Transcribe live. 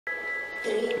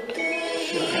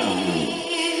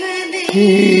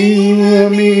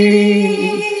ദൈവമേ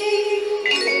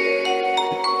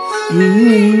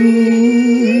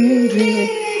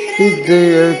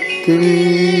ഹൃദയത്തിൽ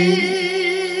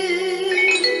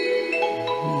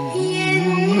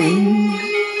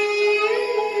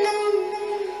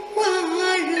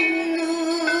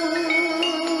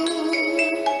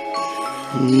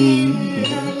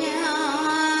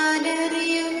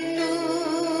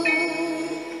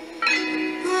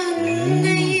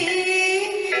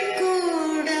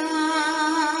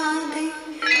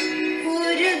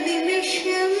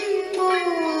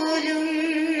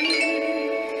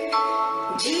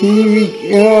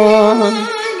ജീവിക്കാൻ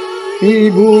ഈ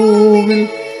ഭൂമിൽ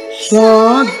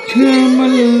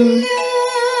സാധ്യമല്ല.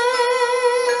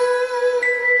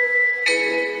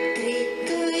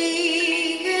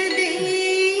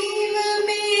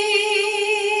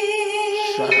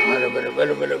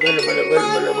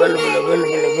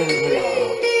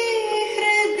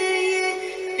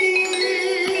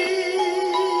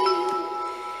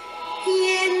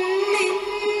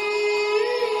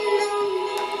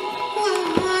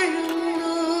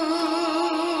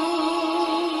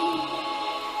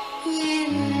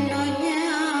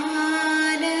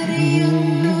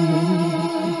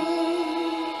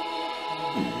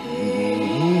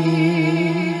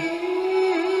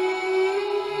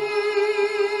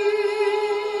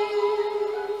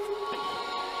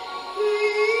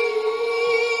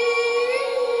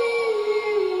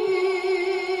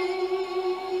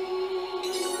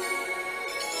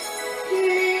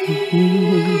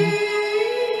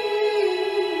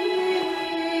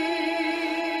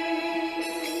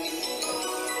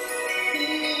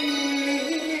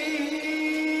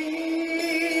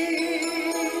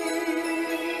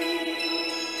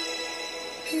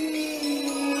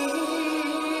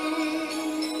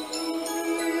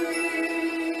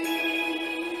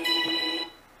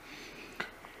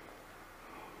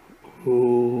 ഓ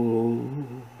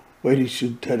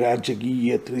പരിശുദ്ധ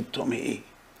രാജകീയ ത്രിത്വമേ,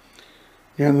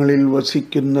 ഞങ്ങളിൽ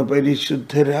വസിക്കുന്ന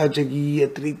പരിശുദ്ധ രാജകീയ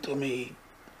ത്രിത്വമേ,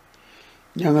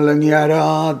 ഞങ്ങളങ്ങേ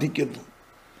ആരാധിക്കുന്നു.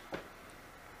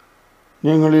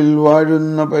 ഞങ്ങളിൽ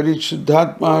വാഴുന്ന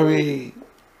പരിശുദ്ധാത്മാവേ,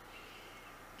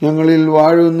 ഞങ്ങളിൽ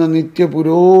വാഴുന്ന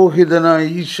നിത്യപുരോഹിതനായ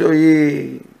ഈശോയെ,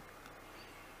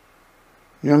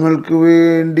 ഞങ്ങൾക്ക്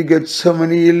വേണ്ടി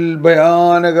ഗത്സമനിയിൽ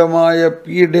ഭയാനകമായ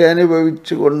പീഡ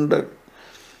അനുഭവിച്ചുകൊണ്ട്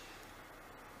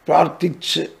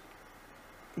പ്രാർത്ഥിച്ച്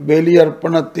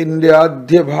ബലിയർപ്പണത്തിൻ്റെ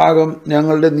ആദ്യ ഭാഗം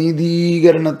ഞങ്ങളുടെ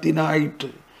നീതീകരണത്തിനായിട്ട്,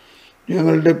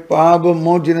 ഞങ്ങളുടെ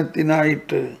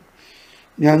പാപമോചനത്തിനായിട്ട്,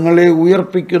 ഞങ്ങളെ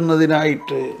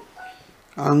ഉയർപ്പിക്കുന്നതിനായിട്ട്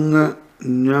അങ്ങ്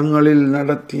ഞങ്ങളിൽ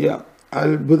നടത്തിയ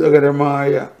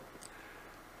അത്ഭുതകരമായ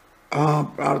ആ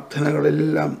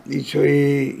പ്രാർത്ഥനകളെല്ലാം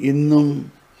ഈശോയെ ഇന്നും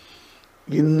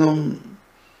ഇന്നും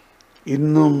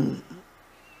ഇന്നും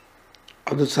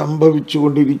അത് സംഭവിച്ചു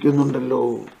കൊണ്ടിരിക്കുന്നുണ്ടല്ലോ,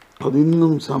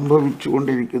 അതിന്നും സംഭവിച്ചു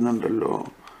കൊണ്ടിരിക്കുന്നുണ്ടല്ലോ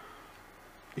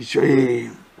ഈശോയെ,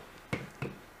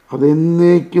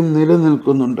 അതെന്നേക്കും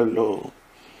നിലനിൽക്കുന്നുണ്ടല്ലോ.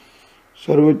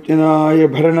 സർവജ്ഞനായ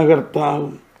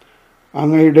ഭരണകർത്താവും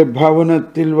അങ്ങയുടെ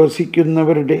ഭവനത്തിൽ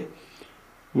വസിക്കുന്നവരുടെ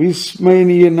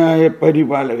വിസ്മയനീയനായ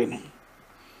പരിപാലകനും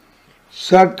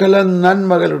സകല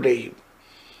നന്മകളുടെയും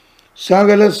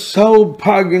സകല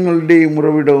സൗഭാഗ്യങ്ങളുടെയും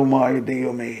ഉറവിടവുമായ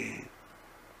ദൈവമേ,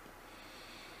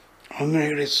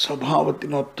 അങ്ങയുടെ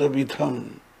സ്വഭാവത്തിനൊത്ത വിധം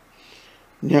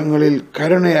ഞങ്ങളിൽ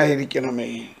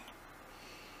കരുണയായിരിക്കണമേ.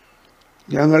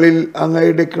 ഞങ്ങളിൽ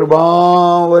അങ്ങയുടെ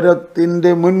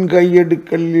കൃപാവരത്തിൻ്റെ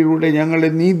മുൻകൈയെടുക്കലിലൂടെ ഞങ്ങളെ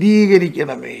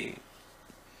നീതീകരിക്കണമേ.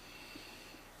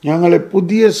 ഞങ്ങളെ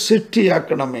പുതിയ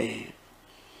സൃഷ്ടിയാക്കണമേ.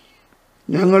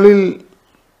 ഞങ്ങളിൽ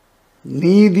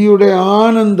നീതിയുടെ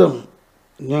ആനന്ദം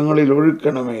ഞങ്ങളിൽ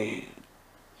ഒഴുക്കണമേ.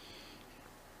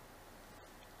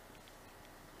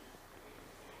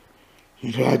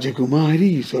 രാജകുമാരി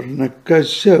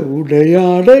സ്വർണ്ണക്കശ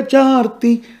ഉടയാട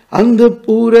ചാർത്തി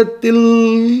അന്തഃപുരത്തിൽ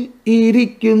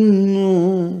ഇരിക്കുന്നു.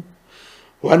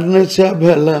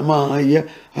 വർണ്ണശബളമായ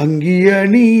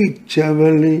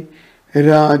അങ്കിയണിയിച്ചവളെ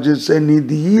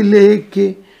രാജസന്നിധിയിലേക്ക്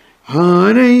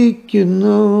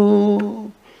ആനയിക്കുന്നു.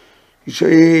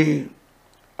 ഈശോയെ,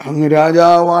 അങ്ങ്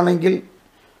രാജാവാണെങ്കിൽ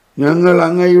ഞങ്ങൾ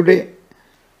അങ്ങയുടെ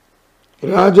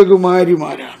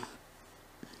രാജകുമാരിമാരാണ്.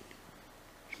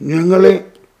 ഞങ്ങളെ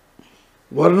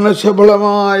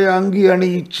വർണ്ണശബളമായ അങ്കി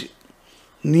അണിയിച്ച്,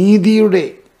 നീതിയുടെ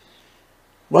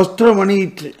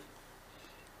വസ്ത്രമണിയിച്ച്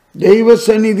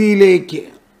ദൈവസന്നിധിയിലേക്ക്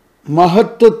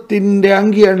മഹത്വത്തിൻ്റെ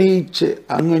അങ്കി അണിയിച്ച്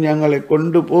അങ്ങ് ഞങ്ങളെ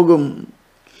കൊണ്ടുപോകും.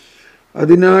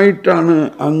 അതിനായിട്ടാണ്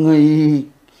അങ്ങ് ഈ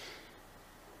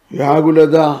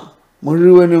വ്യാകുലത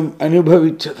മുഴുവനും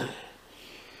അനുഭവിച്ചത്.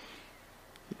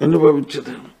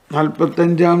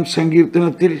 45-ാം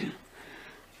സങ്കീർത്തനത്തിൽ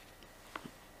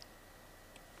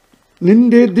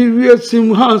നിന്റെ ദിവ്യ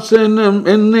സിംഹാസനം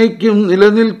എന്നേക്കും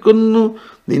നിലനിൽക്കുന്നു,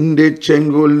 നിന്റെ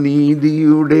ചെങ്കോൽ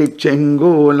നീതിയുടെ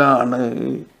ചെങ്കോലാണ്.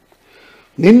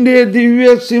 നിന്റെ ദിവ്യ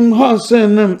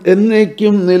സിംഹാസനം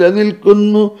എന്നേക്കും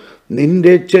നിലനിൽക്കുന്നു,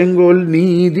 നിന്റെ ചെങ്കോൽ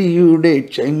നീതിയുടെ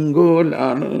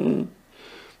ചെങ്കോലാണ്.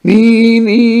 നീ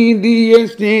നീതിയെ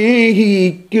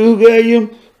സ്നേഹിക്കുകയും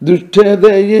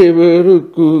ദുഷ്ടതയെ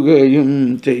വെറുക്കുകയും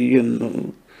ചെയ്യുന്നു.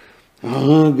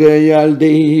 ആകയാൽ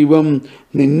ദൈവം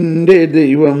നിന്റെ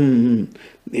ദൈവം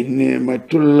നിന്നെ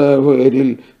മറ്റുള്ളവരിൽ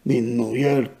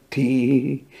നിന്നുയർത്തി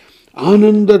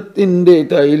ആനന്ദത്തിൻ്റെ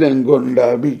തൈലം കൊണ്ട്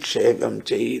അഭിഷേകം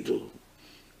ചെയ്തു.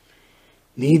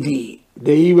 നീതി,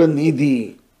 ദൈവനീതി,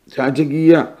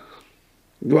 രാജകീയ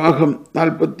വിവാഹം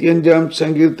 45-ാം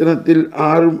സങ്കീർത്തനത്തിൽ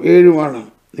 6ഉം 7ഉമാണ്.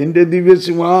 നിന്റെ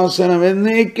ദിവ്യസിംഹാസനം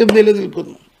എന്നേക്കും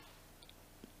നിലനിൽക്കുന്നു,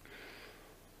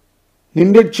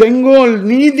 നിന്റെ ചെങ്കോൽ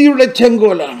നീതിയുടെ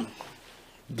ചെങ്കോലാണ്.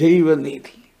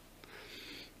 ദൈവനീതി.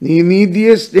 നീ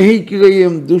നീതിയെ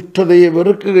സ്നേഹിക്കുകയും ദുഷ്ടതയെ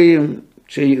വെറുക്കുകയും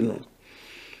ചെയ്യുന്നു.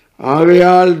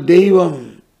 ആകയാൽ ദൈവം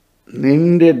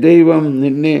നിന്റെ ദൈവം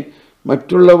നിന്നെ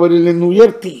മറ്റുള്ളവരിൽ നിന്ന്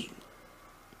ഉയർത്തി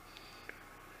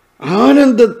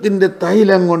ആനന്ദത്തിൻ്റെ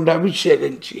തൈലം കൊണ്ട്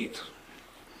അഭിഷേകം ചെയ്തു.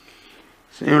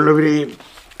 സ്നേഹമുള്ളവരെയും,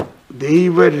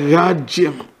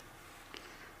 ദൈവരാജ്യം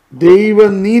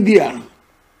ദൈവനീതിയാണ്.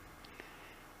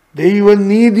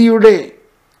 ദൈവനീതിയുടെ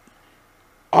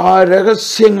ആ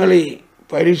രഹസ്യങ്ങളെ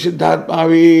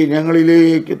പരിശുദ്ധാത്മാവേ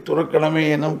ഞങ്ങളിലേക്ക് തുറക്കണമേ.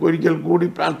 നമുക്കൊരിക്കൽ കൂടി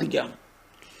പ്രാർത്ഥിക്കാം.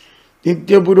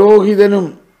 നിത്യപുരോഹിതനും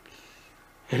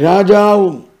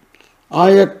രാജാവും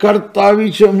ആയ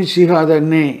കർത്താവിശ്വ മിശിഹ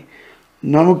തന്നെ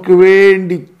നമുക്ക്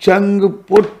വേണ്ടി ചങ്ക്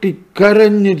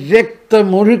പൊട്ടിക്കരഞ്ഞ്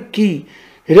രക്തമൊഴുക്കി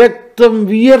രക്തം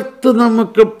വിയർത്ത്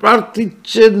നമുക്ക്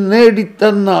പ്രാർത്ഥിച്ച്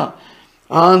നേടിത്തന്ന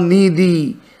ആ നീതി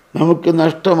നമുക്ക്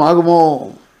നഷ്ടമാകുമോ?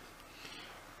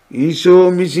 ഈശോ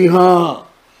മിശിഹ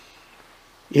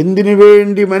എന്തിനു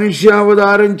വേണ്ടി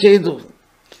മനുഷ്യാവതാരം ചെയ്തു?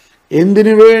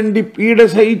 എന്തിനു വേണ്ടി പീഡ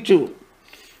സഹിച്ചു?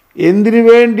 എന്തിനു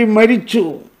വേണ്ടി മരിച്ചു?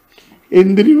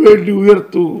 എന്തിനു വേണ്ടി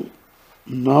ഉയർത്തു?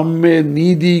 നമ്മെ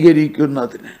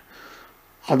നീതീകരിക്കുന്നതിന്.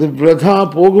 അത് വൃഥാ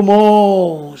പോകുമോ?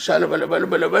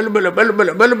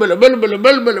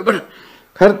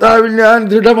 കർത്താവിൽ ഞാൻ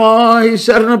ദൃഢമായി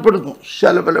ശരണപ്പെടുന്നു.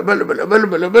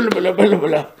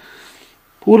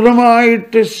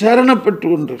 പൂർണ്ണമായിട്ട്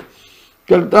ശരണപ്പെട്ടുകൊണ്ട്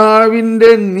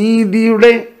കർത്താവിൻ്റെ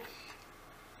നീതിയുടെ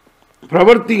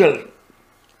പ്രവൃത്തികൾ,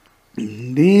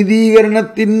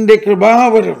 നീതീകരണത്തിൻ്റെ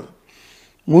കൃപാവരം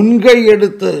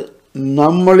മുൻകൈയെടുത്ത്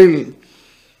നമ്മളിൽ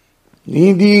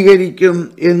നീതീകരിക്കും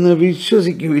എന്ന്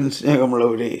വിശ്വസിക്കുവിൻ.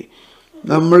 സ്നേഹമുള്ളവരെ,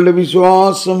 നമ്മളുടെ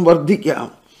വിശ്വാസം വർദ്ധിക്കാം.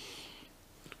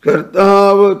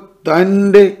 കർത്താവ്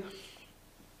തൻ്റെ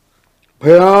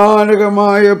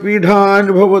ഭയാനകമായ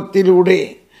പീഡാനുഭവത്തിലൂടെ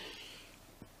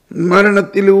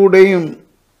മരണത്തിലൂടെയും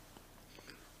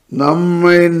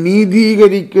നമ്മെ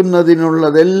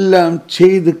നീതീകരിക്കുന്നതിനുള്ളതെല്ലാം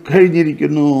ചെയ്ത്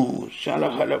കഴിഞ്ഞിരിക്കുന്നു.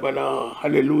 ശലഹലബല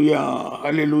ഹല്ലേലൂയ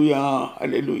ഹല്ലേലൂയ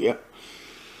ഹല്ലേലൂയ.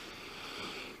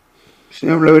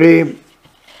 സ്നേഹമുള്ളവരെ,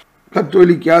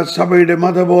 കത്തോലിക്ക സഭയുടെ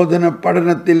മതബോധന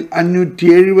പഠനത്തിൽ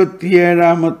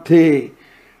 577-ാമത്തെ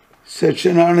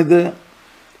സെഷനാണിത്.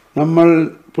 നമ്മൾ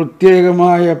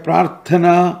പ്രത്യേകമായ പ്രാർത്ഥന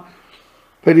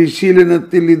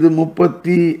പരിശീലനത്തിൽ ഇത്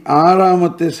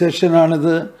 36-ാമത്തെ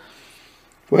സെഷനാണിത്.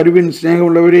 വരുവിൻ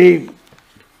സ്നേഹമുള്ളവരെ,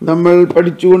 നമ്മൾ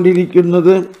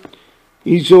പഠിച്ചുകൊണ്ടിരിക്കുന്നത്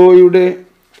ഈശോയുടെ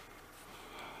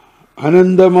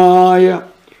അനന്തമായ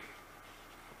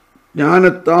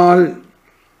ജ്ഞാനത്താൽ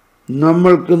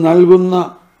നമ്മൾക്ക് നൽകുന്ന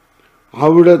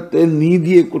അവിടുത്തെ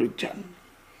നീതിയെക്കുറിച്ചാണ്.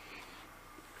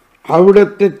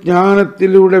 അവിടുത്തെ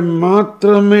ജ്ഞാനത്തിലൂടെ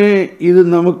മാത്രമേ ഇത്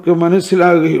നമുക്ക്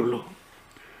മനസ്സിലാകുകയുള്ളൂ.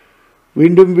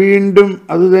 വീണ്ടും വീണ്ടും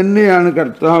അതുതന്നെയാണ്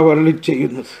കർത്താവ് അരുളി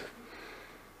ചെയ്യുന്നത്.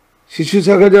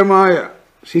 ശിശുസഹജമായ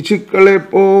ശിശുക്കളെ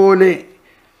പോലെ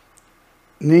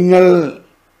നിങ്ങൾ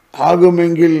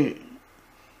ആകുമെങ്കിൽ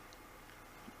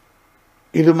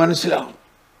ഇത് മനസ്സിലാവും.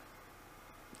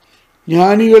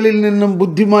 ജ്ഞാനികളിൽ നിന്നും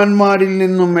ബുദ്ധിമാന്മാരിൽ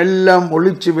നിന്നും എല്ലാം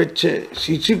ഒളിച്ചു വെച്ച്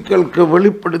ശിശുക്കൾക്ക്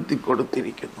വെളിപ്പെടുത്തി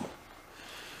കൊടുത്തിരിക്കുന്നു.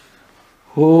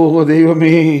 ഓ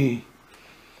ദൈവമേ,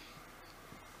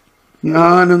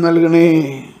 ജ്ഞാനം നൽകണേ.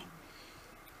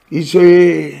 ഈശോയെ,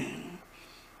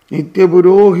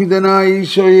 നിത്യപുരോഹിതനായ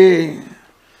ഈശോയെ,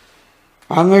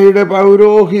 അങ്ങയുടെ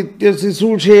പൗരോഹിത്യ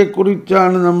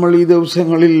ശുശ്രൂഷയെക്കുറിച്ചാണ് നമ്മൾ ഈ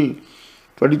ദിവസങ്ങളിൽ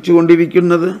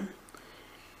പഠിച്ചുകൊണ്ടിരിക്കുന്നത്.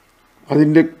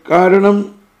 അതിൻ്റെ കാരണം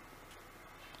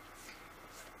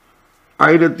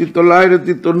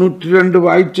 1992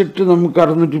 വായിച്ചിട്ട് നമുക്ക്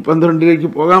 612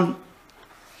 പോകാം.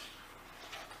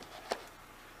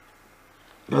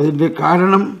 അതിൻ്റെ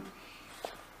കാരണം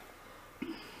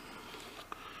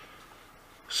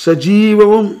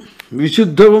സജീവവും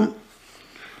വിശുദ്ധവും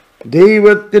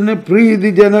ദൈവത്തിന്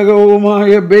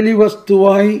പ്രീതിജനകവുമായ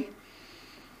ബലിവസ്തുവായി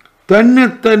തന്നെ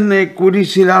തന്നെ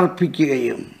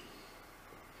കുരിശിലർപ്പിക്കുകയും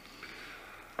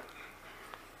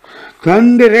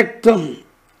തൻ്റെ രക്തം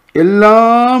എല്ലാ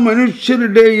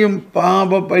മനുഷ്യരുടെയും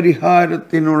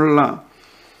പാപപരിഹാരത്തിനുള്ള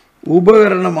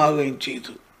ഉപകരണമാകുകയും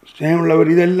ചെയ്തു. സ്നേഹമുള്ളവർ,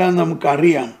 ഇതെല്ലാം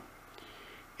നമുക്കറിയാം.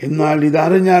 എന്നാൽ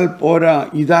ഇതറിഞ്ഞാൽ പോരാ,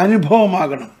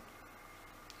 ഇതനുഭവമാകണം.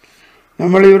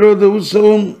 നമ്മൾ ഓരോ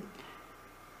ദിവസവും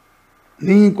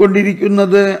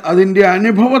നീങ്ങിക്കൊണ്ടിരിക്കുന്നത് അതിൻ്റെ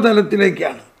അനുഭവ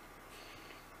തലത്തിലേക്കാണ്.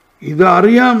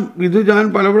 ഇതറിയാം, ഇത് ഞാൻ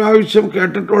പല പ്രാവശ്യം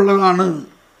കേട്ടിട്ടുള്ളതാണ്,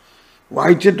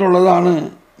 വായിച്ചിട്ടുള്ളതാണ്,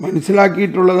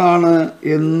 മനസ്സിലാക്കിയിട്ടുള്ളതാണ്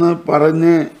എന്ന്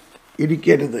പറഞ്ഞ്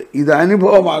ഇരിക്കരുത്. ഇത്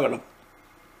അനുഭവമാകണം.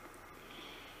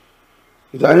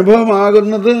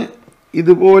 ഇതനുഭവമാകുന്നത്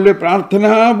ഇതുപോലെ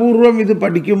പ്രാർത്ഥനാപൂർവം ഇത്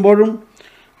പഠിക്കുമ്പോഴും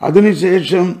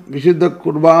അതിനുശേഷം വിശുദ്ധ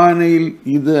കുർബാനയിൽ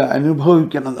ഇത്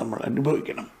നമ്മൾ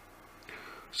അനുഭവിക്കണം.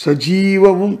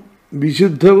 സജീവവും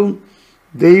വിശുദ്ധവും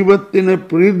ദൈവത്തിന്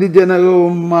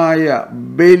പ്രീതിജനകവുമായ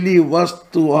ബലി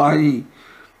വസ്തുവായി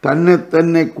തന്നെ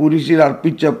തന്നെ കുരിശിൽ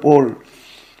അർപ്പിച്ചപ്പോൾ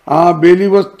ആ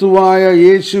ബലിവസ്തുവായ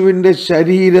യേശുവിൻ്റെ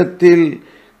ശരീരത്തിൽ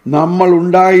നമ്മൾ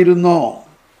ഉണ്ടായിരുന്നോ?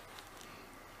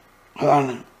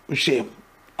 അതാണ് വിഷയം.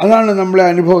 അതാണ് നമ്മളെ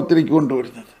അനുഭവത്തിലേക്ക്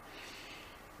കൊണ്ടുവരുന്നത്.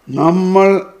 നമ്മൾ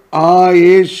ആ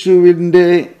യേശുവിൻ്റെ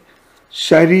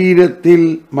ശരീരത്തിൽ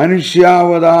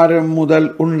മനുഷ്യാവതാരം മുതൽ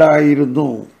ഉണ്ടായിരുന്നു.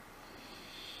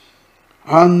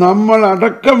 ആ നമ്മൾ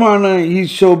അടക്കമാണ്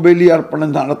ഈശോ ബലി അർപ്പണം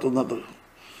നടത്തുന്നത്.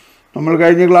 നമ്മൾ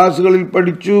കഴിഞ്ഞ ക്ലാസ്സുകളിൽ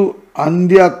പഠിച്ചു,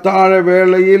 അന്ത്യ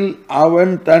അത്താഴവേളയിൽ അവൻ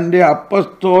തൻ്റെ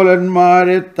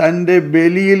അപ്പസ്തോലന്മാരെ തൻ്റെ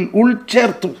ബലിയിൽ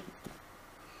ഉൾച്ചേർത്തു.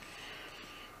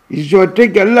 ഈശോ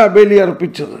ഒറ്റയ്ക്കല്ല ബലി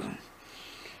അർപ്പിച്ചത്.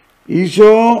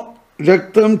 ഈശോ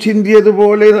രക്തം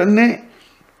ചിന്തിയതുപോലെ തന്നെ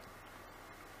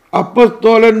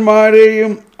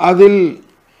അപ്പസ്തോലന്മാരെയും അതിൽ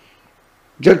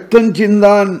രക്തം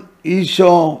ചിന്താൻ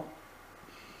ഈശോ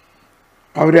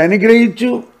അവരെ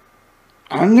അനുഗ്രഹിച്ചു.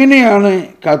 അങ്ങനെയാണ്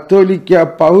കത്തോലിക്ക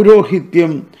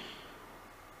പൗരോഹിത്യം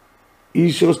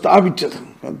ഈശോ സ്ഥാപിച്ചത്.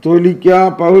 കത്തോലിക്ക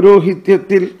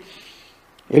പൗരോഹിത്യത്തിൽ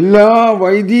എല്ലാ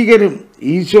വൈദികരും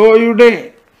ഈശോയുടെ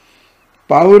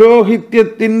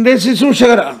പൗരോഹിത്യത്തിൻ്റെ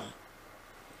ശുശ്രൂഷകരാണ്.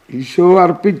 ഈശോ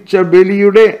അർപ്പിച്ച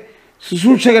ബലിയുടെ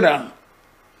ശുശ്രൂഷകരാണ്.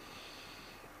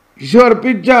 ഈശോ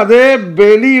അർപ്പിച്ച അതേ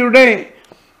ബലിയുടെ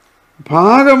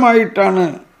ഭാഗമായിട്ടാണ്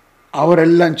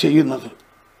അവരെല്ലാം ചെയ്യുന്നത്.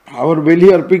 അവർ ബലി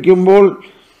അർപ്പിക്കുമ്പോൾ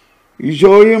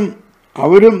ഈശോയും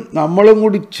അവരും നമ്മളും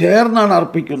കൂടി ചേർന്നാണ്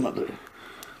അർപ്പിക്കുന്നത്.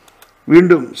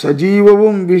 വീണ്ടും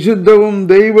സജീവവും വിശുദ്ധവും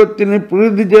ദൈവത്തിന്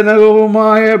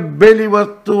പ്രീതിജനകവുമായ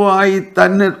ബലിവസ്തുവായി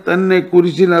തന്നെ തന്നെ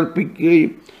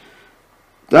കുരിശിലർപ്പിക്കുകയും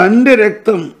തൻ്റെ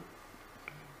രക്തം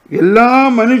എല്ലാ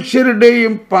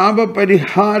മനുഷ്യരുടെയും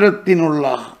പാപപരിഹാരത്തിനുള്ള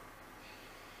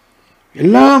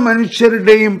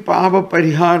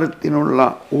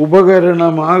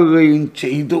ഉപകരണമാകുകയും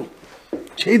ചെയ്തു.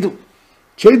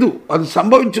 അത്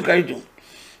സംഭവിച്ചു കഴിഞ്ഞു.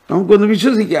 നമുക്കൊന്ന്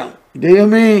വിശ്വസിക്കാം.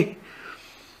 ദൈവമേ,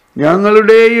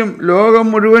 ഞങ്ങളുടെയും ലോകം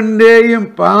മുഴുവൻ്റെയും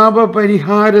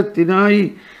പാപപരിഹാരത്തിനായി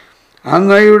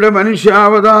അങ്ങയുടെ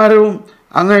മനുഷ്യാവതാരവും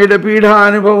അങ്ങയുടെ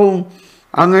പീഡാനുഭവവും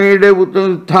അങ്ങയുടെ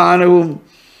ഉത്ഥാനവും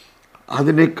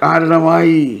അതിന്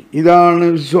കാരണമായി. ഇതാണ്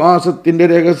വിശ്വാസത്തിൻ്റെ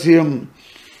രഹസ്യം.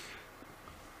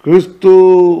 ക്രിസ്തു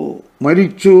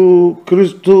മരിച്ചു,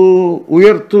 ക്രിസ്തു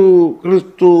ഉയർത്തു,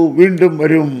 ക്രിസ്തു വീണ്ടും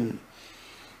വരും.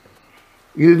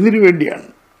 ഇതെന്തിനു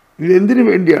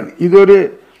വേണ്ടിയാണ്?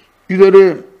 ഇതൊരു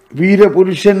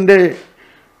വീരപുരുഷൻ്റെ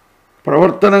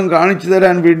പ്രവർത്തനം കാണിച്ചു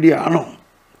തരാൻ വേണ്ടിയാണോ?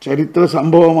 ചരിത്ര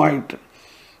സംഭവമായിട്ട്.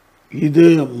 ഇത്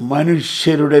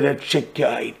മനുഷ്യരുടെ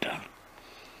രക്ഷയ്ക്കായിട്ടാണ്.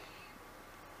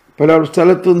 പല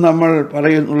സ്ഥലത്തും നമ്മൾ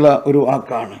പറയുന്നുള്ള ഒരു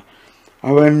വാക്കാണ്,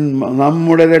 അവൻ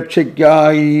നമ്മുടെ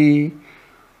രക്ഷയ്ക്കായി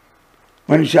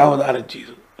മനുഷ്യാവതാരം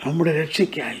ചെയ്തു. നമ്മുടെ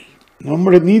രക്ഷയ്ക്കായി,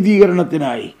 നമ്മുടെ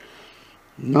നീതീകരണത്തിനായി.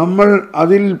 നമ്മൾ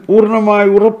അതിൽ പൂർണ്ണമായി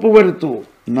ഉറപ്പുവരുത്തൂ.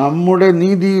 നമ്മുടെ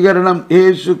നീതീകരണം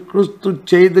യേശു ക്രിസ്തു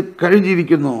ചെയ്ത്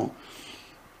കഴിഞ്ഞിരിക്കുന്നു.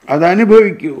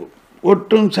 അതനുഭവിക്കൂ,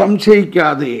 ഒട്ടും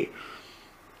സംശയിക്കാതെ.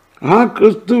 ആ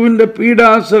ക്രിസ്തുവിൻ്റെ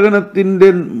പീഡാസഹനത്തിൻ്റെ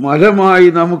ഫലമായി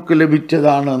നമുക്ക്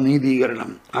ലഭിച്ചതാണ് നീതീകരണം.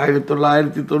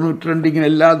 1992 ഇങ്ങനെ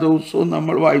എല്ലാ ദിവസവും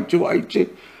നമ്മൾ വായിച്ച്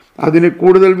അതിന്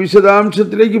കൂടുതൽ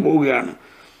വിശദാംശത്തിലേക്ക് പോവുകയാണ്.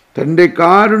 തൻ്റെ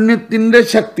കാരുണ്യത്തിൻ്റെ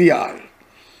ശക്തിയാൽ.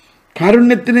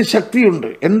 കാരുണ്യത്തിന് ശക്തിയുണ്ട്.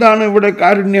 എന്താണ് ഇവിടെ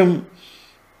കാരുണ്യം?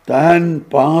 താൻ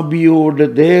പാപിയോട്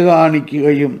ദയ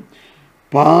കാണിക്കുകയും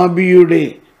പാപിയുടെ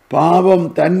പാപം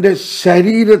തൻ്റെ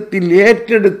ശരീരത്തിൽ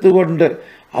ഏറ്റെടുത്തുകൊണ്ട്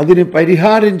അതിന്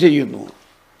പരിഹാരം ചെയ്യുന്നു.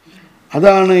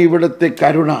 അതാണ് ഇവിടുത്തെ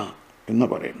കരുണ എന്ന്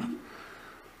പറയുന്നത്.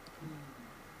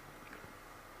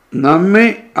 നമ്മെ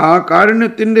ആ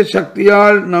കാരുണ്യത്തിൻ്റെ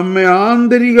ശക്തിയാൽ നമ്മെ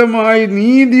ആന്തരികമായി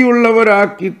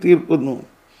നീതിയുള്ളവരാക്കി തീർക്കുന്നു.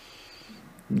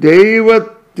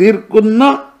 തീർക്കുന്ന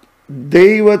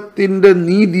ദൈവത്തിൻ്റെ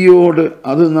നീതിയോട്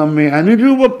അത് നമ്മെ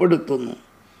അനുരൂപപ്പെടുത്തുന്നു.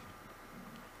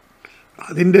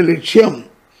 അതിൻ്റെ ലക്ഷ്യം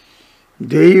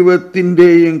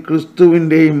ദൈവത്തിൻ്റെയും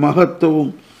ക്രിസ്തുവിൻ്റെയും മഹത്വവും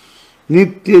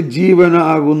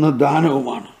നിത്യജീവനാകുന്ന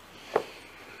ദാനവുമാണ്.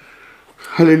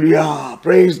 Hallelujah,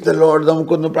 praise the Lord.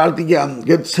 നമുക്കൊന്ന് പ്രാർത്ഥിക്കാം.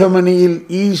 ഗെത്സമനിയിൽ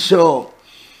ഈശോ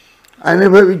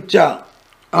അനുഭവിച്ച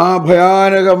ആ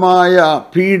ഭയാനകമായ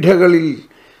പീഡകളിൽ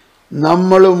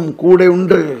നമ്മളും കൂടെ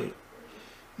ഉണ്ട്,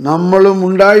 നമ്മളും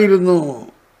ഉണ്ടായിരുന്നു,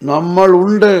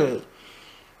 നമ്മളുണ്ട്.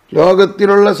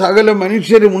 ലോകത്തിലുള്ള സകല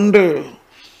മനുഷ്യരുമുണ്ട്.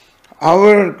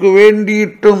 അവർക്ക്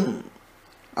വേണ്ടിയിട്ടും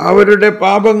അവരുടെ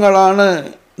പാപങ്ങളാണ്,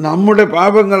 നമ്മുടെ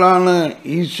പാപങ്ങളാണ്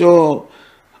ഈശോ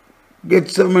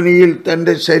ഗെത്സമനിയിൽ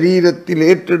തൻ്റെ ശരീരത്തിൽ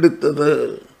ഏറ്റെടുത്തത്.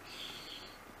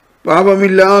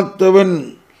 പാപമില്ലാത്തവൻ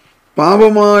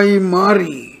പാപമായി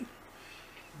മാറി.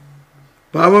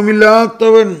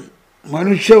 പാപമില്ലാത്തവൻ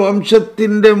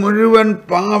മനുഷ്യവംശത്തിൻ്റെ മുഴുവൻ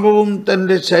പാപവും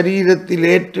തൻ്റെ ശരീരത്തിൽ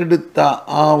ഏറ്റെടുത്ത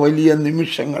ആ വലിയ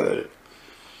നിമിഷങ്ങൾ,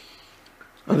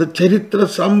 അത് ചരിത്ര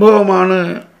സംഭവമാണ്.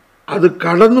 അത്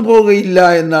കടന്നു പോകുകയില്ല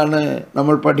എന്നാണ്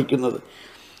നമ്മൾ പഠിക്കുന്നത്.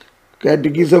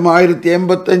 കാറ്റഗിസം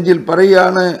 1085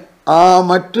 പറയുകയാണ്, ആ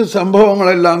മറ്റ്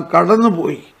സംഭവങ്ങളെല്ലാം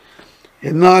കടന്നുപോയി,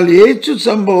 എന്നാൽ യേശു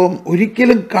സംഭവം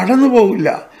ഒരിക്കലും കടന്നു പോകില്ല.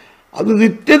 അത്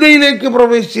നിത്യതയിലേക്ക്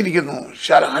പ്രവേശിച്ചിരിക്കുന്നു.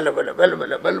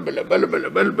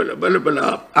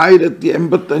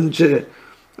 1085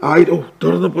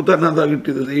 തുറന്നപ്പോൾ തന്നെ അതാ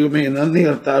കിട്ടിയത്. ദൈവമേ നന്ദി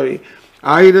കർത്താവേ.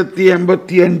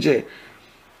 1085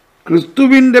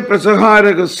 ക്രിസ്തുവിൻ്റെ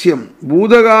പെസഹാരഹസ്യം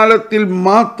ഭൂതകാലത്തിൽ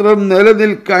മാത്രം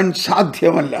നിലനിൽക്കാൻ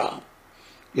സാധ്യമല്ല.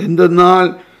 എന്തെന്നാൽ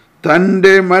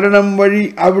തൻ്റെ മരണം വഴി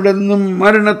അവിടെ നിന്നും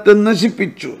മരണത്തെ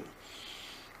നശിപ്പിച്ചു.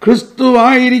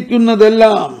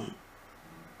 ക്രിസ്തുവായിരിക്കുന്നതെല്ലാം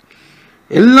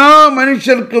എല്ലാ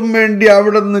മനുഷ്യർക്കും വേണ്ടി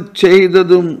അവിടെ നിന്ന്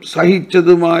ചെയ്തതും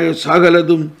സഹിച്ചതുമായ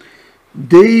സകലതും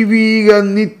ദൈവീക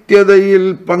നിത്യതയിൽ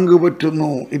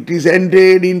പങ്കുപറ്റുന്നു. It is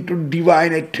entered in to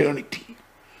divine eternity.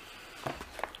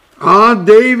 ആ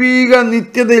ദൈവീക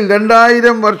നിത്യതയിൽ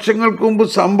 2000 വർഷങ്ങൾക്ക് മുമ്പ്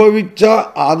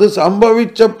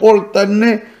സംഭവിച്ചപ്പോൾ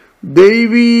തന്നെ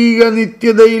ദൈവീക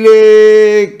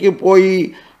നിത്യതയിലേക്ക് പോയി.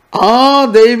 ആ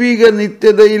ദൈവിക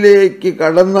നിത്യതയിലേക്ക്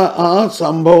കടന്ന ആ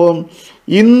സംഭവം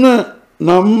ഇന്ന്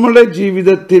നമ്മുടെ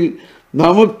ജീവിതത്തിൽ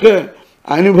നമുക്ക്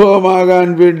അനുഭവമാകാൻ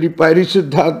വേണ്ടി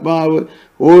പരിശുദ്ധാത്മാവ്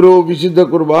ഓരോ വിശുദ്ധ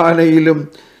കുർബാനയിലും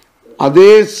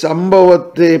അതേ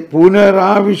സംഭവത്തെ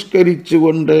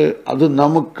പുനരാവിഷ്കരിച്ചുകൊണ്ട് അത്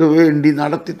നമുക്ക് വേണ്ടി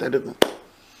നടത്തി തരുന്നു.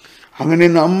 അങ്ങനെ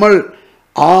നമ്മൾ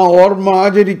ആ ഓർമ്മ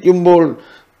ആചരിക്കുമ്പോൾ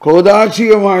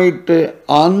കോദാശികമായിട്ട്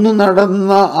അന്ന്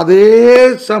നടന്ന അതേ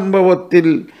സംഭവത്തിൽ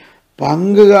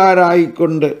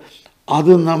പങ്കുകാരായിക്കൊണ്ട്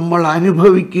അത് നമ്മൾ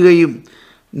അനുഭവിക്കുകയും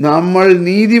നമ്മൾ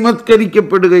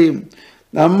നീതിമത്കരിക്കപ്പെടുകയും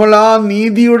നമ്മൾ ആ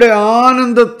നീതിയുടെ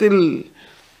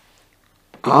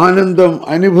ആനന്ദം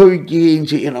അനുഭവിക്കുകയും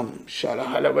ചെയ്യണം.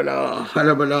 ഹലബല.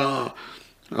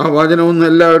 ആ വചനമൊന്നും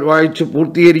എല്ലാവരും വായിച്ച്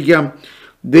പൂർത്തീകരിക്കാം.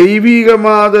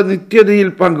 ദൈവികമാത നിത്യതയിൽ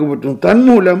പങ്കുപറ്റും.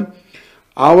 തന്മൂലം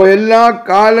അവ എല്ലാ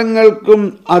കാലങ്ങൾക്കും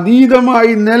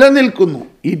അതീതമായി നിലനിൽക്കുന്നു.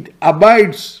 It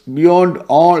abides beyond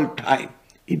all time.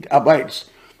 It abides,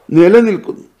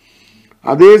 നിലനിൽക്കുന്നു.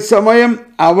 അതേസമയം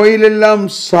അവയിലെല്ലാം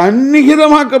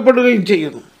സന്നിഹിതമാക്കപ്പെടുകയും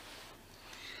ചെയ്യുന്നു.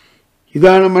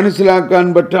 ഇതാണ് മനസ്സിലാക്കാൻ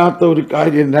പറ്റാത്ത ഒരു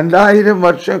കാര്യം. 2000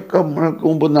 വർഷങ്ങൾക്ക്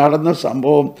മുമ്പ് നടന്ന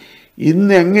സംഭവം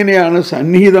ഇന്ന് എങ്ങനെയാണ്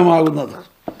സന്നിഹിതമാകുന്നത്?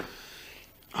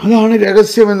 അതാണ്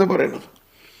രഹസ്യമെന്ന് പറയുന്നത്.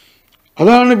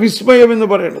 അതാണ് വിസ്മയമെന്ന്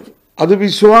പറയുന്നത്. അത്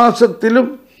വിശ്വാസത്തിലും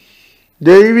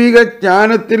ദൈവിക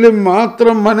ജ്ഞാനത്തിലും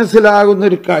മാത്രം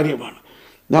മനസ്സിലാകുന്നൊരു കാര്യമാണ്.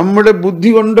 നമ്മുടെ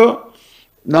ബുദ്ധി കൊണ്ടോ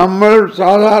നമ്മൾ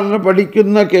സാധാരണ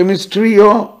പഠിക്കുന്ന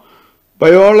കെമിസ്ട്രിയോ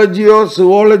ബയോളജിയോ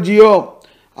സുവോളജിയോ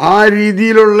ആ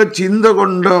രീതിയിലുള്ള ചിന്ത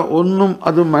കൊണ്ട് ഒന്നും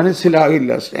അത്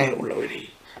മനസ്സിലാകില്ല. സ്നേഹമുള്ളവരെ,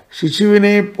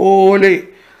 ശിശുവിനെ പോലെ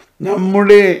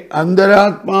നമ്മുടെ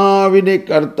അന്തരാത്മാവിനെ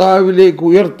കർത്താവിലേക്ക്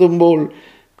ഉയർത്തുമ്പോൾ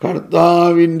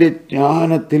കർത്താവിൻ്റെ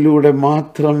ജ്ഞാനത്തിലൂടെ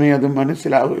മാത്രമേ അത്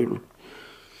മനസ്സിലാവുകയുള്ളൂ.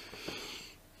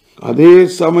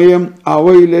 അതേസമയം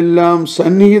അവയിലെല്ലാം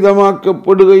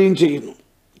സന്നിഹിതമാക്കപ്പെടുകയും ചെയ്യുന്നു.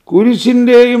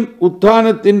 കുരിശിൻ്റെയും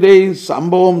ഉത്ഥാനത്തിൻ്റെയും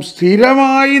സംഭവം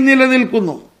സ്ഥിരമായി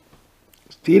നിലനിൽക്കുന്നു.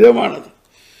 സ്ഥിരമാണത്,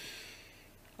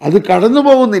 അത് കടന്നു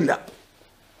പോകുന്നില്ല.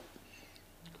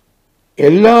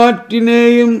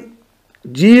 എല്ലാറ്റിനെയും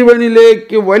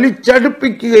ജീവനിലേക്ക്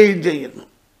വലിച്ചടുപ്പിക്കുകയും ചെയ്യുന്നു.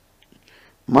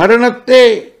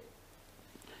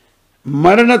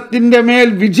 മരണത്തിൻ്റെ മേൽ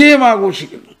വിജയം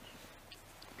ആഘോഷിക്കുന്നു.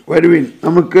 വരുവിൻ,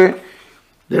 നമുക്ക്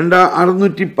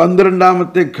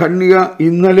 612 ഖണ്ഡിക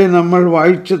ഇന്നലെ നമ്മൾ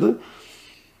വായിച്ചത്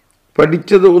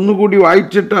പഠിച്ചത് ഒന്നുകൂടി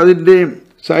വായിച്ചിട്ട് അതിൻ്റെ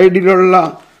സൈഡിലുള്ള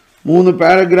 3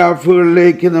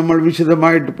 പാരഗ്രാഫുകളിലേക്ക് നമ്മൾ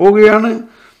വിശദമായിട്ട് പോവുകയാണ്.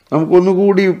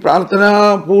 നമുക്കൊന്നുകൂടി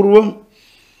പ്രാർത്ഥനാപൂർവം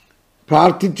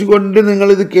പ്രാർത്ഥിച്ചുകൊണ്ട്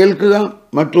നിങ്ങളിത് കേൾക്കുക.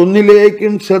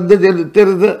 മറ്റൊന്നിലേക്കും ശ്രദ്ധ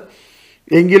ചെലുത്തരുത്.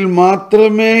 എങ്കിൽ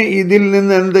മാത്രമേ ഇതിൽ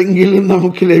നിന്ന് എന്തെങ്കിലും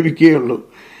നമുക്ക് ലഭിക്കുകയുള്ളൂ.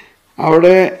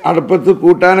 അവിടെ അടുപ്പത്ത്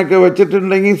കൂട്ടാനൊക്കെ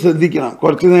വെച്ചിട്ടുണ്ടെങ്കിൽ ശ്രദ്ധിക്കണം.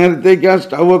 കുറച്ച് നേരത്തേക്ക് ആ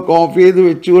സ്റ്റൗവൊക്കെ ഓഫ് ചെയ്ത്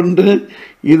വെച്ചുകൊണ്ട്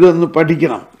ഇതൊന്ന്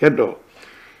പഠിക്കണം കേട്ടോ.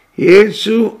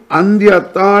 യേശു അന്ത്യ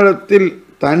അത്താഴത്തിൽ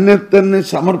തന്നെ തന്നെ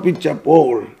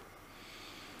സമർപ്പിച്ചപ്പോൾ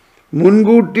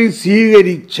മുൻകൂട്ടി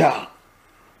സ്വീകരിച്ച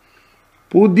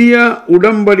പുതിയ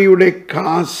ഉടമ്പടിയുടെ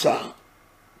കാസ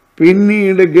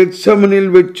പിന്നീട് ഗെത്സമനിൽ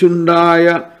വെച്ചുണ്ടായ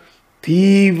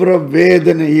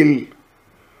തീവ്രവേദനയിൽ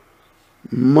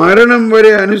മരണം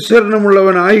വരെ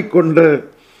അനുസരണമുള്ളവനായിക്കൊണ്ട്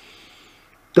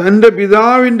തൻ്റെ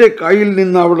പിതാവിൻ്റെ കയ്യിൽ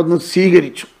നിന്ന് അവിടുന്ന്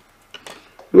സ്വീകരിച്ചു.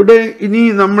 ഇവിടെ ഇനി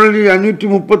നമ്മൾ ഈ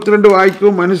 532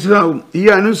 വായിക്കുമ്പോൾ മനസ്സിലാവും. ഈ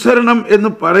അനുസരണം എന്ന്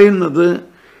പറയുന്നത്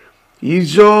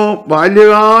ഈശോ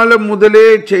ബാല്യകാലം മുതലേ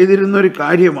ചെയ്തിരുന്നൊരു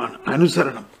കാര്യമാണ്.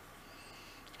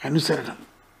 അനുസരണം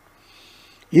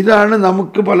ഇതാണ്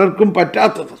നമുക്ക് പലർക്കും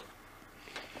പറ്റാത്തത്.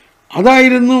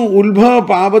 അതായിരുന്നു ഉത്ഭവ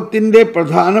പാപത്തിൻ്റെ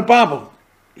പ്രധാന പാപം.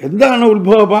 എന്താണ്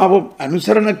ഉത്ഭവ പാപം?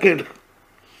 അനുസരണക്കേട്.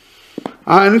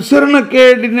 ആ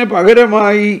അനുസരണക്കേടിന്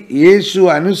പകരമായി യേശു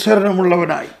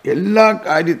അനുസരണമുള്ളവനായി എല്ലാ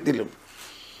കാര്യത്തിലും.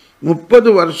 30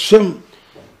 വർഷം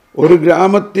ഒരു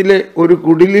ഗ്രാമത്തിലെ ഒരു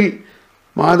കുടിലിൽ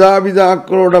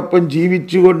മാതാപിതാക്കളോടൊപ്പം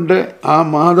ജീവിച്ചുകൊണ്ട് ആ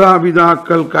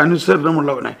മാതാപിതാക്കൾക്ക്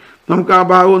അനുസരണമുള്ളവനായി. നമുക്ക് ആ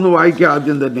ഭാഗം ഒന്ന് വായിക്കാം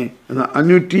ആദ്യം തന്നെ.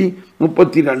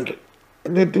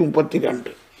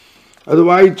 532 അത്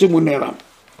വായിച്ച് മുന്നേറാം.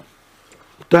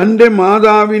 തൻ്റെ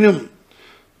മാതാവിനും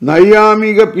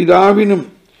നൈയാമിക പിതാവിനും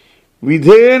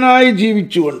വിധേയനായി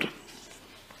ജീവിച്ചുകൊണ്ട്.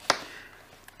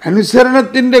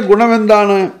 അനുസരണത്തിൻ്റെ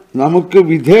ഗുണമെന്താണ്? നമുക്ക്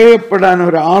വിധേയപ്പെടാൻ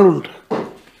ഒരാളുണ്ട്.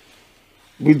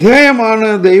 വിധേയമാണ്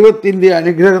ദൈവത്തിൻ്റെ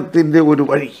അനുഗ്രഹത്തിൻ്റെ ഒരു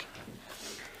വഴി.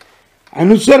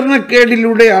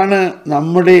 അനുസരണക്കേടിലൂടെയാണ്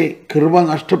നമ്മുടെ കൃപ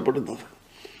നഷ്ടപ്പെടുന്നത്.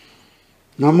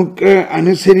 നമുക്ക്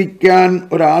അനുസരിക്കാൻ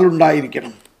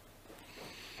ഒരാളുണ്ടായിരിക്കണം.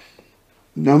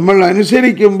 നമ്മൾ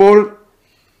അനുസരിക്കുമ്പോൾ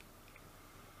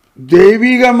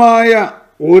ദൈവികമായ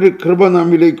ഒരു കൃപ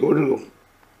നമ്മിലേക്ക് ഒഴുകും.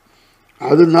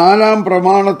 അത് 4-ാം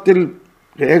പ്രമാണത്തിൽ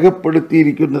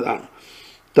രേഖപ്പെടുത്തിയിരിക്കുന്നതാണ്.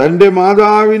 തൻ്റെ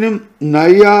മാതാവിനും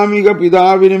നൈയാമിക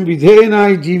പിതാവിനും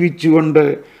വിധേയനായി ജീവിച്ചുകൊണ്ട്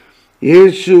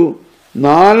യേശു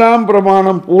 4-ാം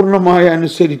പ്രമാണം പൂർണ്ണമായി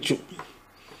അനുസരിച്ചു.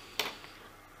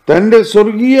 തൻ്റെ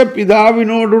സ്വർഗീയ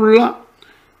പിതാവിനോടുള്ള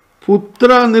പുത്ര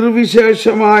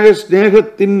നിർവിശേഷമായ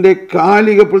സ്നേഹത്തിൻ്റെ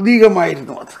കാലിക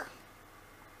പ്രതീകമായിരുന്നു അത്.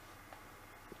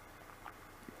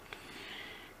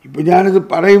 ഇപ്പം ഞാനിത്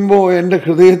പറയുമ്പോൾ എൻ്റെ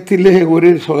ഹൃദയത്തിലെ ഒരു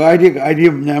സ്വകാര്യ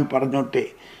കാര്യം ഞാൻ പറഞ്ഞോട്ടെ.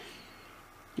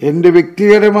 എൻ്റെ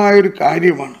വ്യക്തിപരമായൊരു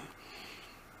കാര്യമാണ്.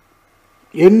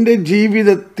 എൻ്റെ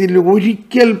ജീവിതത്തിൽ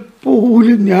ഒരിക്കൽ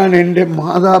പോലും ഞാൻ എൻ്റെ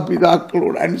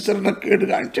മാതാപിതാക്കളോട് അനുസരണക്കേട്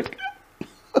കാണിച്ചിട്ടില്ല.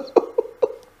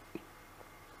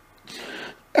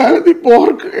 ഞാനതിപ്പോൾ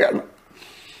ഓർക്കുകയാണ്.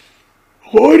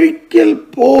 ഒരിക്കൽ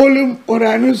പോലും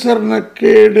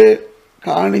ഒരനുസരണക്കേട്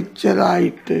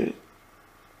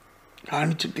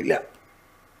കാണിച്ചിട്ടില്ല.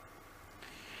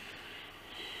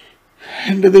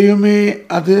 എൻ്റെ ദൈവമേ,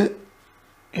 അത്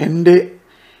എൻ്റെ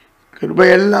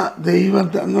കൃപയല്ല, ദൈവം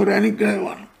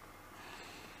തന്നൊരനുഗ്രഹമാണ്.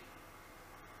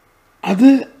 അത്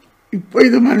ഇപ്പോൾ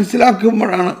ഇത്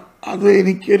മനസ്സിലാക്കുമ്പോഴാണ് അത്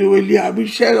എനിക്കൊരു വലിയ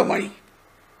അഭിഷേകമായി.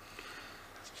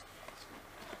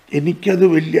 എനിക്കത്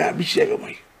വലിയ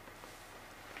അഭിഷേകമായി.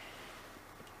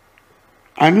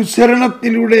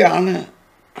 അനുസരണത്തിലൂടെയാണ്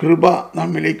കൃപ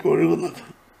നമ്മിലേക്ക് ഒഴുകുന്നത്.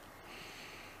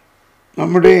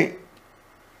 നമ്മുടെ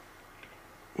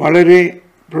വളരെ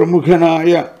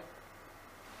പ്രമുഖനായ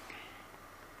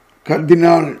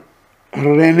കർദിനാൾ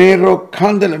റെനേറോ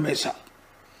കാന്തലമേസ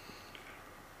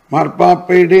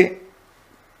മാർപ്പാപ്പയുടെ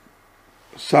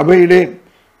സഭയുടെ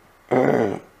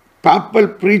പാപ്പൽ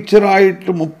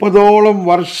പ്രീച്ചറായിട്ട് 30ഓളം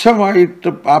വർഷമായിട്ട്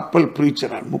പാപ്പൽ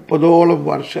പ്രീച്ചറാണ്. 30ഓളം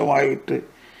വർഷമായിട്ട്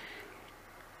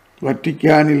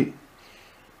വറ്റിക്കാനിൽ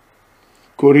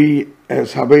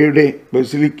സഭയുടെ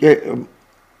ബസിലിക്ക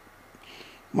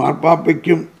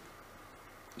മാർപ്പാപ്പയ്ക്കും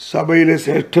സഭയിലെ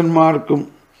ശ്രേഷ്ഠന്മാർക്കും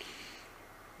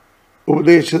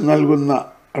ഉപദേശം നൽകുന്ന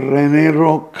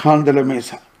റെനേറോ കാന്തലമേസ.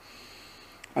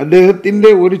 അദ്ദേഹത്തിൻ്റെ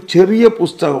ഒരു ചെറിയ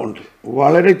പുസ്തകമുണ്ട്,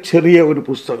 വളരെ ചെറിയ ഒരു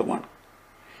പുസ്തകമാണ്,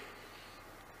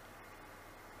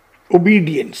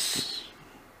 ഒബീഡിയൻസ്.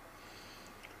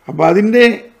 അപ്പം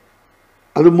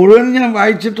അത് മുഴുവൻ ഞാൻ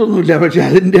വായിച്ചിട്ടൊന്നുമില്ല. പക്ഷെ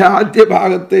അതിൻ്റെ ആദ്യ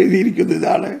ഭാഗത്ത് എഴുതിയിരിക്കുന്നത്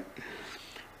ഇതാണ്: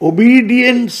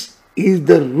 obedience is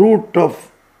the root of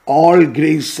all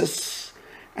graces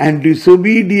and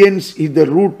disobedience is the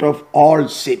root of all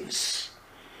since.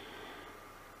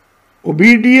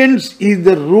 Obedience is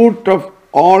the root of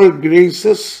all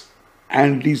graces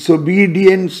and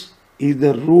disobedience is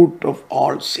the root of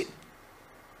all sin.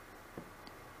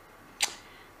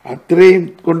 അത്രയും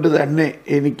കൊണ്ട് തന്നെ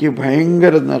എനിക്ക്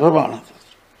ഭയങ്കര നിറവാണത്.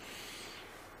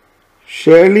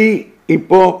 ഷേളി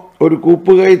ഇപ്പോൾ ഒരു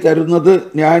കൂപ്പുകൈ തരുന്നത്,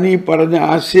 ഞാൻ ഈ പറഞ്ഞ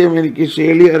ആശയം എനിക്ക്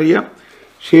ഷേളി അറിയാം.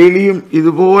 ഷേളിയും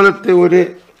ഇതുപോലത്തെ ഒരു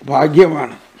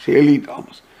ഭാഗ്യമാണ്. ഷേളി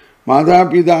തോമസ്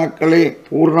മാതാപിതാക്കളെ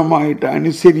പൂർണ്ണമായിട്ട്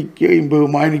അനുസരിക്കുകയും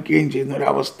ബഹുമാനിക്കുകയും ചെയ്യുന്ന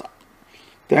ഒരവസ്ഥ.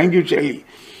 Thank you Sheli.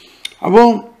 അപ്പോൾ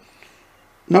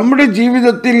നമ്മുടെ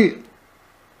ജീവിതത്തിൽ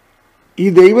ഈ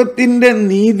ദൈവത്തിൻ്റെ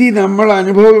നീതി നമ്മൾ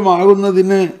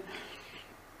അനുഭവമാകുന്നതിന്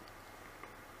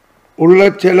ഉള്ള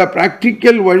ചില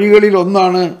പ്രാക്ടിക്കൽ വഴികളിൽ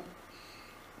ഒന്നാണ്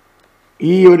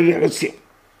ഈ ഒരു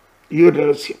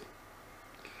രഹസ്യം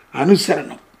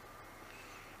അനുസരണം.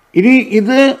 ഇനി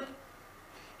ഇത്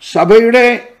സഭയുടെ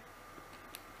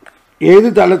ഏത്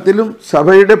തലത്തിലും,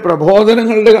 സഭയുടെ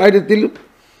പ്രബോധനങ്ങളുടെ കാര്യത്തിലും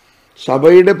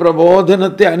സഭയുടെ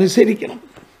പ്രബോധനത്തെ അനുസരിക്കണം,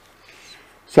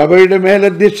 സഭയുടെ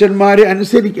മേലധ്യക്ഷന്മാരെ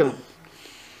അനുസരിക്കണം.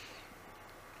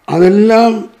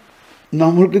 അതെല്ലാം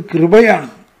നമ്മൾക്ക് കൃപയാണ്.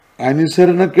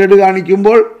 അനുസരണക്കേട്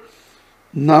കാണിക്കുമ്പോൾ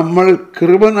നമ്മൾ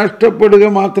കൃപ നഷ്ടപ്പെടുക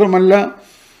മാത്രമല്ല,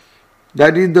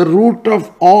 that is the root of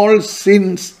all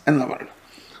since എന്ന് പറയുന്നത്.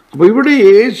 അപ്പോൾ ഇവിടെ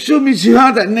യേശു മിശിഹ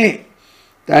തന്നെ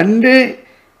തൻ്റെ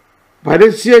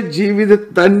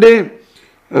തൻ്റെ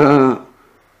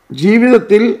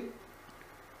ജീവിതത്തിൽ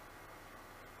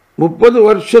 30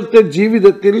 വർഷത്തെ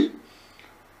ജീവിതത്തിൽ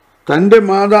തൻ്റെ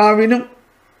മാതാവിനും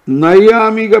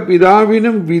നൈയാമിക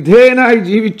പിതാവിനും വിധേയനായി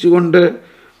ജീവിച്ചുകൊണ്ട്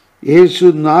യേശു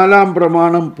 4-ാം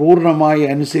പ്രമാണം പൂർണ്ണമായി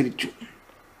അനുസരിച്ചു.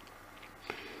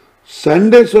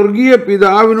 തൻ്റെ സ്വർഗീയ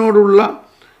പിതാവിനോടുള്ള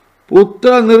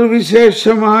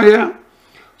പുത്രനിർവിശേഷമായ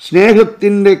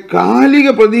സ്നേഹത്തിൻ്റെ കാലിക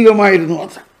പ്രതീകമായിരുന്നു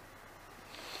അത്.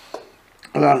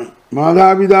 അതാണ്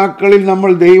മാതാപിതാക്കളിൽ നമ്മൾ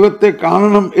ദൈവത്തെ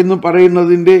കാണണം എന്ന്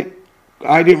പറയുന്നതിൻ്റെ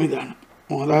കാര്യം ഇതാണ്.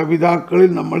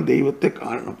 മാതാപിതാക്കളിൽ നമ്മൾ ദൈവത്തെ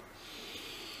കാണണം.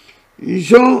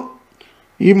 ഈശോ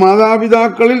ഈ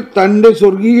മാതാപിതാക്കളിൽ തൻ്റെ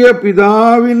സ്വർഗീയ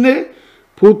പിതാവിൻ്റെ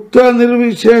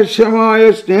പുത്രനിർവിശേഷമായ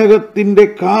സ്നേഹത്തിൻ്റെ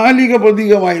കാലിക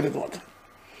പ്രതീകമായിരുന്നു അത്.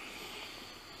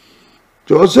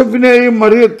 ജോസഫിനെയും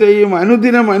മറിയത്തെയും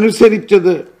അനുദിനം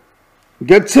അനുസരിച്ചത്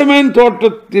ഗത്സമേൻ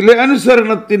തോട്ടത്തിലെ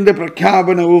അനുസരണത്തിൻ്റെ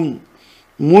പ്രഖ്യാപനവും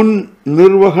മുൻ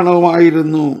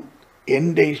നിർവഹണവുമായിരുന്നു.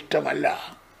 എൻ്റെ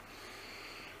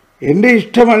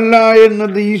ഇഷ്ടമല്ല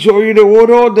എന്നത് ഈശോയുടെ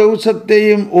ഓരോ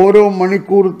ദിവസത്തെയും ഓരോ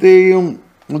മണിക്കൂറത്തെയും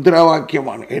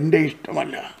മുദ്രാവാക്യമാണ്. എൻ്റെ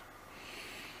ഇഷ്ടമല്ല.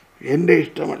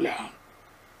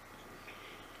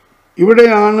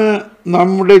 ഇവിടെയാണ്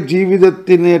നമ്മുടെ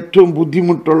ജീവിതത്തിന് ഏറ്റവും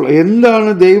ബുദ്ധിമുട്ടുള്ള. എന്താണ്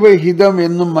ദൈവഹിതം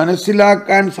എന്ന്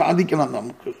മനസ്സിലാക്കാൻ സാധിക്കണം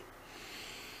നമുക്ക്.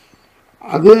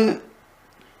 അത്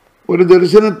ഒരു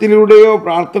ദർശനത്തിലൂടെയോ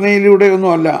പ്രാർത്ഥനയിലൂടെയോ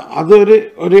ഒന്നും അല്ല. അതൊരു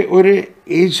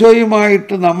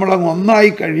ഈശോയുമായിട്ട് നമ്മളങ്ങ്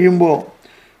ഒന്നായി കഴിയുമ്പോൾ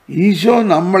ഈശോ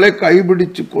നമ്മളെ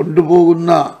കൈപിടിച്ച്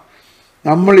കൊണ്ടുപോകുന്ന,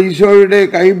 നമ്മൾ ഈശോയുടെ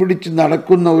കൈപിടിച്ച്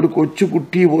നടക്കുന്ന ഒരു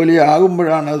കൊച്ചുകുട്ടി പോലെ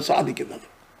ആകുമ്പോഴാണ് അത് സാധിക്കുന്നത്.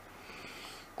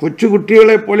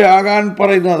 കൊച്ചുകുട്ടികളെ പോലെ ആകാൻ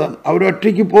പറയുന്നത്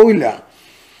അവരൊറ്റയ്ക്ക് പോകില്ല.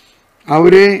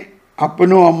 അവരെ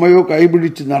അപ്പനോ അമ്മയോ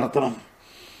കൈപിടിച്ച് നടത്തണം.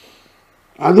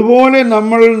 അതുപോലെ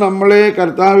നമ്മളെ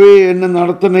കർത്താവേ എന്നെ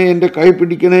നടത്തണേ, എൻ്റെ കൈ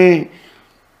പിടിക്കണേ,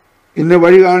 എന്നെ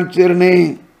വഴി കാണിച്ചു തരണേ,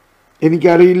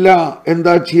 എനിക്കറിയില്ല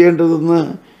എന്താ ചെയ്യേണ്ടതെന്ന്.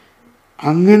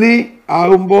 അങ്ങനെ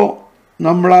ആകുമ്പോൾ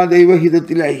നമ്മൾ ആ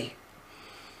ദൈവഹിതത്തിലായി.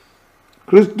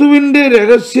 ക്രിസ്തുവിൻ്റെ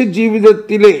രഹസ്യ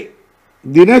ജീവിതത്തിലെ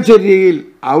ദിനചര്യയിൽ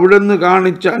അവിടുന്ന്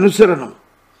കാണിച്ച അനുസരണം,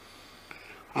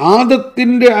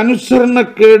 ആദത്തിൻ്റെ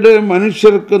അനുസരണക്കേട്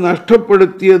മനുഷ്യർക്ക്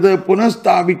നഷ്ടപ്പെടുത്തിയത്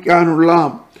പുനഃസ്ഥാപിക്കാനുള്ള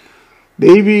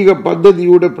ദൈവിക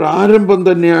പദ്ധതിയുടെ പ്രാരംഭം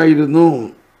തന്നെയായിരുന്നു.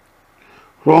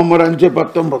 റോമർ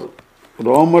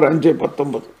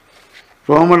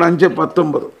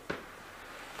 5:19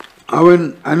 അവൻ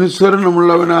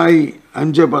അനുസരണമുള്ളവനായി.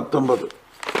 5:19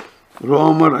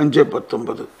 റോമർ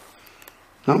 5:19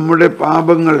 നമ്മുടെ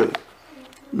പാപങ്ങൾ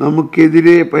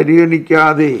നമുക്കെതിരെ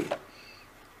പരിഗണിക്കാതെ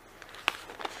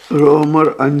റോമർ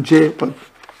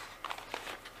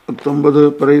 5:19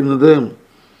 പറയുന്നത്,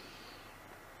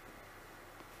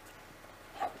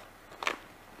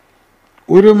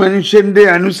 ഒരു മനുഷ്യന്റെ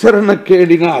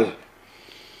അനുസരണക്കേടിനാൽ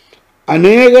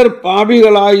അനേകർ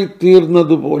പാപികളായി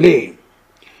തീർന്നതുപോലെ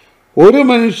ഒരു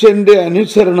മനുഷ്യന്റെ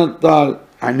അനുസരണത്താൽ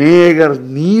അനേകർ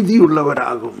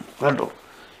നീതിയുള്ളവരാകും. കണ്ടോ,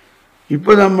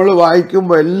 ഇപ്പൊ നമ്മൾ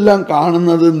വായിക്കുമ്പോൾ എല്ലാം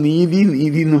കാണുന്നത് നീതി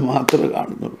എന്ന് മാത്രമേ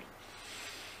കാണുന്നുള്ളൂ.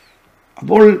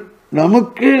 അപ്പോൾ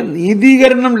നമുക്ക്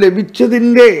നീതീകരണം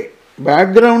ലഭിച്ചതിൻ്റെ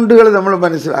ബാക്ക്ഗ്രൗണ്ടുകൾ നമ്മൾ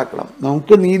മനസ്സിലാക്കണം.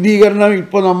 നമുക്ക് നീതീകരണം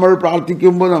ഇപ്പോൾ നമ്മൾ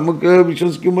പ്രാർത്ഥിക്കുമ്പോൾ, നമുക്ക്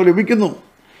വിശ്വസിക്കുമ്പോൾ ലഭിക്കുന്നു.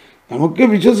 നമുക്ക്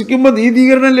വിശ്വസിക്കുമ്പോൾ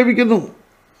നീതീകരണം ലഭിക്കുന്നു.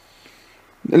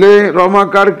 അല്ലേ?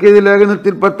 റോമാക്കാർക്ക് എഴുതിയ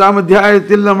ലേഖനത്തിൽ 10-ാം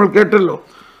അധ്യായത്തിൽ നമ്മൾ കേട്ടല്ലോ,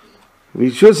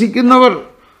 വിശ്വസിക്കുന്നവർ,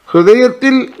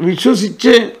 ഹൃദയത്തിൽ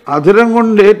വിശ്വസിച്ച് അധരം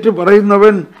കൊണ്ട് ഏറ്റു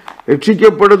പറയുന്നവൻ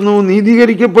രക്ഷിക്കപ്പെടുന്നു,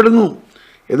 നീതീകരിക്കപ്പെടുന്നു.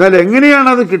 എന്നാൽ എങ്ങനെയാണ്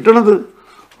അത് കിട്ടണത്?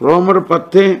 റോമർ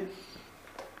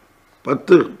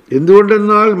 10:10.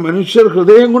 എന്തുകൊണ്ടെന്നാൽ മനുഷ്യർ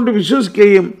ഹൃദയം കൊണ്ട്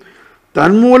വിശ്വസിക്കുകയും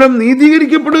തന്മൂലം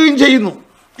നീതീകരിക്കപ്പെടുകയും ചെയ്യുന്നു.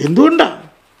 എന്തുകൊണ്ടാ?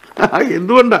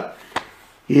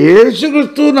 യേശു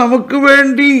ക്രിസ്തു നമുക്ക്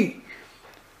വേണ്ടി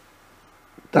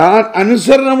താൻ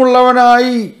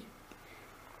അനുസരണമുള്ളവനായി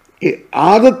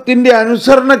ആദത്തിന്റെ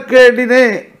അനുസരണക്കേടിനെ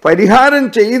പരിഹാരം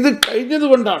ചെയ്ത്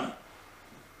കഴിഞ്ഞതുകൊണ്ടാണ്.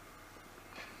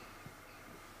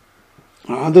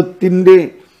 ആദത്തിന്റെ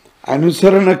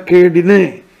അനുസരണക്കേടിന്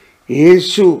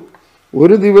യേശു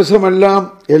ഒരു ദിവസമല്ല,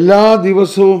 എല്ലാ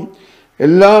ദിവസവും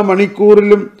എല്ലാ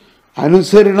മണിക്കൂറിലും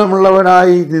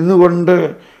അനുസരണമുള്ളവനായി നിന്നുകൊണ്ട്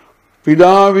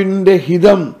പിതാവിൻ്റെ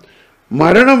ഹിതം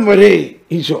മരണം വരെ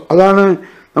ഈശോ. അതാണ്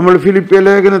നമ്മൾ ഫിലിപ്പിയ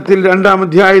ലേഖനത്തിൽ 2-ാം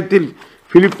അധ്യായത്തിൽ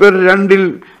ഫിലിപ്പിയർ 2-ൽ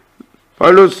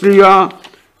പൗലോസ്ലീഹ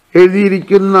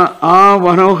എഴുതിയിരിക്കുന്ന ആ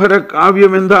മനോഹര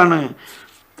കാവ്യം എന്താണ്?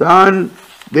 താൻ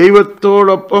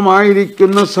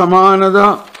ദൈവത്തോടൊപ്പമായിരിക്കുന്ന സമാനത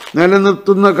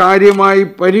നിലനിർത്തുന്ന കാര്യമായി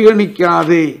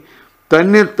പരിഗണിക്കാതെ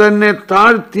തന്നെ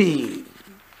താഴ്ത്തി.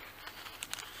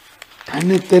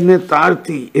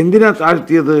 എന്തിനാ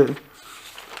താഴ്ത്തിയത്?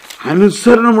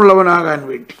 അനുസരണമുള്ളവനാകാൻ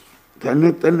വേണ്ടി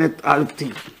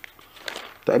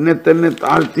തന്നെ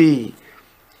താഴ്ത്തി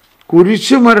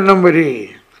കുരിശുമരണം വരെ.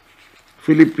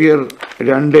 ഫിലിപ്പിയർ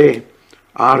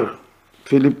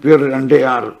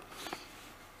 2:6.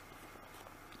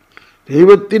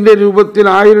 ദൈവത്തിൻ്റെ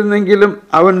രൂപത്തിലായിരുന്നെങ്കിലും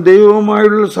അവൻ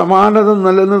ദൈവവുമായുള്ള സമാനത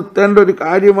നിലനിർത്തേണ്ട ഒരു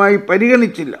കാര്യമായി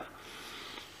പരിഗണിച്ചില്ല.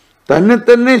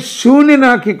 തന്നെ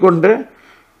ശൂന്യനാക്കിക്കൊണ്ട്,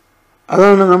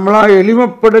 അതാണ് നമ്മൾ ആ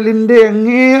എളിമപ്പെടലിൻ്റെ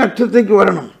അങ്ങേ അറ്റത്തേക്ക്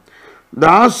വരണം.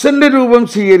 ദാസന്റെ രൂപം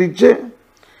സ്വീകരിച്ച്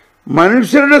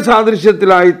മനുഷ്യരുടെ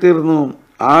സാദൃശ്യത്തിലായിത്തീർന്നു.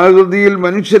 ആകൃതിയിൽ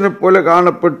മനുഷ്യനെ പോലെ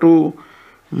കാണപ്പെട്ടു.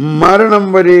 മരണം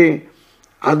വരെ,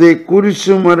 അതേ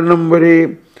കുരിശു മരണം വരെ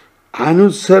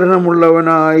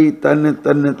അനുസരണമുള്ളവനായി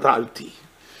തന്നെ താഴ്ത്തി.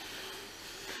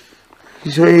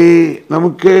 ഈശോയെ,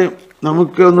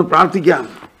 നമുക്ക് ഒന്ന് പ്രാർത്ഥിക്കാം.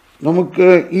 നമുക്ക്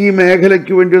ഈ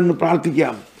മേഖലയ്ക്ക് വേണ്ടി ഒന്ന്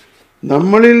പ്രാർത്ഥിക്കാം.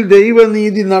 നമ്മളിൽ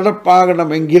ദൈവനീതി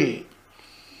നടപ്പാകണമെങ്കിൽ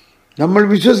നമ്മൾ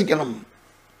വിശ്വസിക്കണം.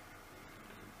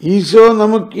 ഈശോ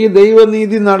നമുക്ക് ഈ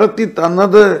ദൈവനീതി നടത്തി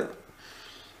തന്നത്,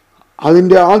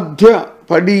 അതിൻ്റെ ആദ്യ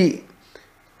പടി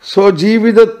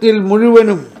സ്വജീവിതത്തിൽ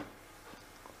മുഴുവനും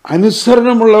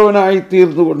അനുസരണമുള്ളവനായി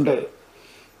തീർന്നുകൊണ്ട്,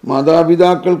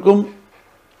 മാതാപിതാക്കൾക്കും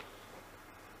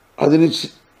അതിന്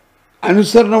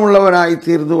അനുസരണമുള്ളവനായി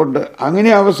തീർന്നുകൊണ്ട്,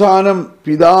 അങ്ങനെ അവസാനം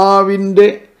പിതാവിൻ്റെ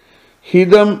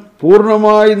ഹിതം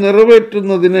പൂർണ്ണമായി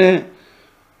നിറവേറ്റുന്നതിന്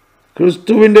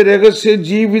ക്രിസ്തുവിൻ്റെ രഹസ്യ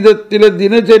ജീവിതത്തിലെ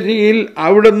ദിനചര്യയിൽ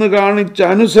അവിടുന്ന് കാണിച്ച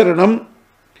അനുസരണം,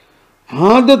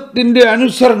 ആദത്തിൻ്റെ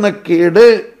അനുസരണക്കേട്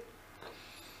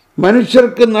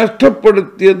മനുഷ്യർക്ക്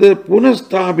നഷ്ടപ്പെടുത്തിയത്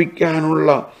പുനഃസ്ഥാപിക്കാനുള്ള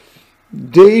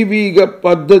ദൈവിക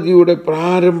പദ്ധതിയുടെ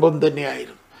പ്രാരംഭം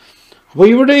തന്നെയായിരുന്നു. അപ്പോൾ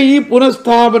ഇവിടെ ഈ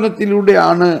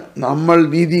പുനഃസ്ഥാപനത്തിലൂടെയാണ് നമ്മൾ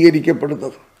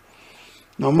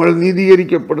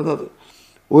നീതീകരിക്കപ്പെടുന്നത്.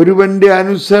 ഒരുവന്റെ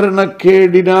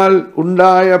അനുസരണക്കേടിനാൽ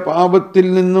ഉണ്ടായ പാപത്തിൽ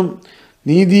നിന്നും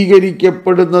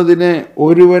നീതീകരിക്കപ്പെടുന്നതിന്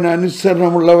ഒരുവൻ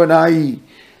അനുസരണമുള്ളവനായി.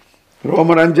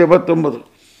 റോമർ 5:19.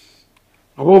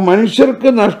 അപ്പോൾ മനുഷ്യർക്ക്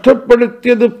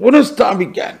നഷ്ടപ്പെടുത്തിയത്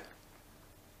പുനഃസ്ഥാപിക്കാൻ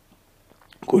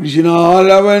കുരിശിനാൽ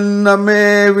അവൻ നമ്മെ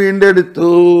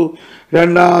വീണ്ടെടുത്തു.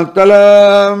 രണ്ടാം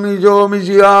തലം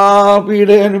ഈശോമിശിഹാ പീഡ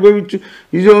അനുഭവിച്ചു.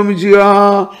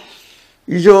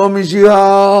 ഈശോമിശിഹാ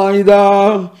ഇതാ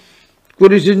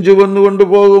കുരിശും ചുവന്നുകൊണ്ട്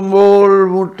പോകുമ്പോൾ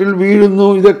മുട്ടിൽ വീഴുന്നു.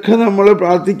 ഇതൊക്കെ നമ്മൾ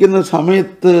പ്രാർത്ഥിക്കുന്ന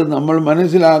സമയത്ത് നമ്മൾ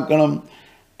മനസ്സിലാക്കണം,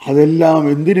 അതെല്ലാം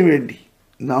എന്തിനു വേണ്ടി?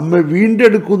 നമ്മെ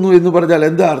വീണ്ടെടുക്കുന്നു എന്ന് പറഞ്ഞാൽ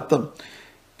എന്താ അർത്ഥം?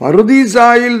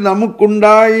 പറുദീസായിൽ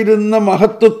നമുക്കുണ്ടായിരുന്ന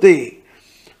മഹത്വത്തെ,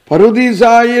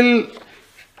 പറുദീസായിൽ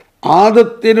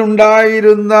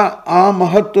ആദത്തിനുണ്ടായിരുന്ന ആ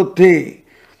മഹത്വത്തെ,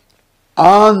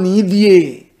 ആ നീതിയെ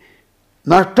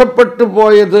നഷ്ടപ്പെട്ടു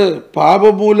പോയത്,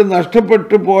 പാപമൂലം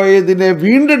നഷ്ടപ്പെട്ടു പോയതിനെ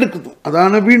വീണ്ടെടുക്കുന്നു.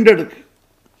 അതാണ് വീണ്ടെടുക്കുക.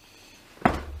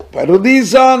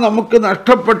 പറുദീസ നമുക്ക്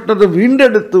നഷ്ടപ്പെട്ടത്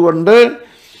വീണ്ടെടുത്തുകൊണ്ട്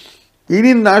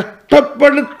ഇനി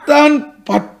നഷ്ടപ്പെടുത്താൻ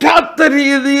പറ്റാത്ത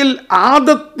രീതിയിൽ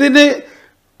ആദത്തിന്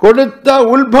കൊടുത്ത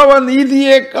ഉത്ഭവ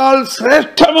നീതിയേക്കാൾ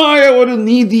ശ്രേഷ്ഠമായ ഒരു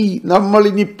നീതി നമ്മൾ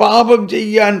ഇനി പാപം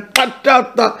ചെയ്യാൻ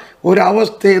പറ്റാത്ത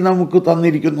ഒരവസ്ഥയെ നമുക്ക്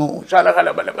തന്നിരിക്കുന്നു.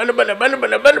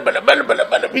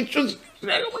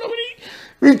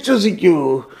 വിശ്വസിക്കൂ.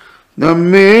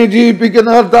 നമ്മെ ജീവിപ്പിക്കുന്ന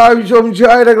കർത്താവ്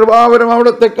ഈശോമിശിഹായുടെ കൃപാവരം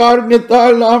അവിടുത്തെ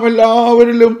കാരുണ്യത്താൽ നാം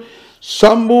എല്ലാവരിലും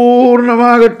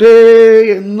സമ്പൂർണമാകട്ടെ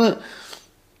എന്ന്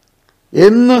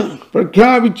എന്ന്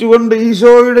പ്രഖ്യാപിച്ചുകൊണ്ട്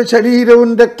ഈശോയുടെ ശരീരവും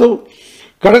രക്തവും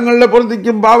കടങ്ങളുടെ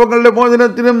പൊറുതിക്കും പാപങ്ങളുടെ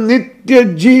മോചനത്തിനും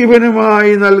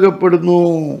നിത്യജീവനുമായി നൽകപ്പെടുന്നു.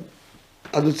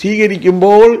 അത്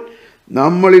സ്വീകരിക്കുമ്പോൾ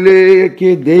നമ്മളിലേക്ക്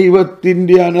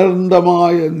ദൈവത്തിൻ്റെ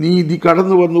അനന്തമായ നീതി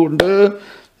കടന്നു വന്നുകൊണ്ട്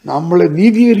നമ്മളെ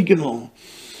നീതീകരിക്കുന്നു.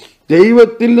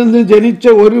 ദൈവത്തിൽ നിന്ന് ജനിച്ച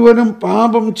ഒരുവനും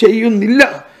പാപം ചെയ്യുന്നില്ല,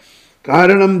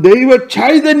 കാരണം ദൈവ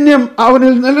ചൈതന്യം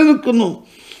അവനിൽ നിലനിൽക്കുന്നു.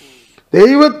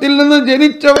 ദൈവത്തിൽ നിന്ന്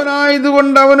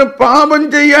ജനിച്ചവനായതുകൊണ്ട് അവന് പാപം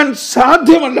ചെയ്യാൻ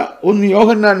സാധ്യമല്ല. 1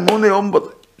 യോഹന്നാൻ 3:9.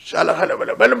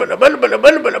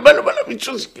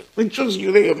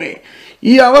 വിശ്വസിക്കുകയുമേ.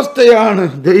 ഈ അവസ്ഥയാണ്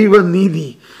ദൈവനീതി.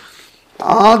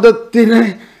 ആദത്തിന്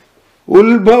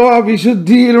ഉത്ഭവ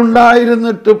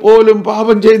വിശുദ്ധിയിലുണ്ടായിരുന്നിട്ട് പോലും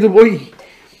പാപം ചെയ്തു പോയി.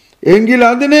 എങ്കിൽ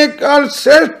അതിനേക്കാൾ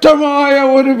ശ്രേഷ്ഠമായ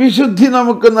ഒരു വിശുദ്ധി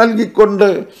നമുക്ക് നൽകിക്കൊണ്ട്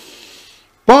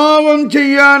പാപം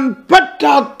ചെയ്യാൻ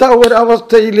പറ്റാത്ത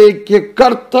ഒരവസ്ഥയിലേക്ക്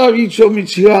കർത്താവ് ഈശോ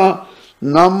മിശിഹാ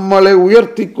നമ്മളെ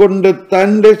ഉയർത്തിക്കൊണ്ട്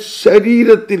തൻ്റെ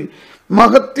ശരീരത്തിൽ,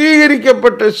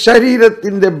 മഹത്വീകരിക്കപ്പെട്ട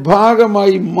ശരീരത്തിൻ്റെ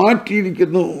ഭാഗമായി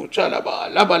മാറ്റിയിരിക്കുന്നു.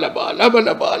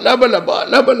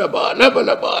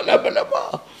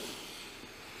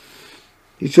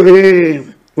 ഈശോയെ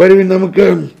വരുവിൻ, നമുക്ക്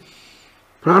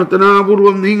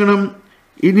പ്രാർത്ഥനാപൂർവം നീങ്ങണം.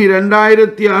 ഇനി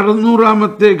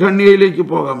 2600 ഖണ്ഡികയിലേക്ക്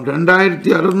പോകാം.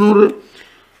 2600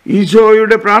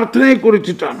 ഈശോയുടെ പ്രാർത്ഥനയെ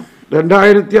കുറിച്ചിട്ടാണ്.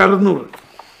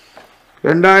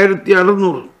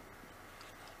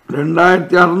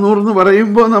 2600 എന്ന്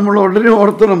പറയുമ്പോൾ നമ്മൾ ഉടനെ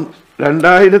ഓർത്തണം,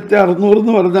 2600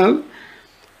 എന്ന് പറഞ്ഞാൽ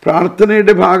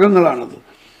പ്രാർത്ഥനയുടെ ഭാഗങ്ങളാണത്.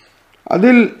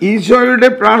 അതിൽ ഈശോയുടെ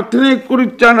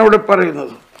പ്രാർത്ഥനയെക്കുറിച്ചാണ് അവിടെ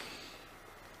പറയുന്നത്.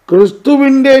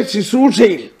 ക്രിസ്തുവിൻ്റെ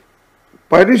ശുശ്രൂഷയിൽ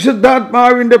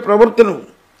പരിശുദ്ധാത്മാവിൻ്റെ പ്രവർത്തനവും.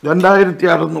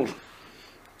 2600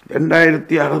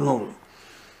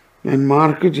 ഞാൻ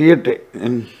മാർക്ക് ചെയ്യട്ടെ.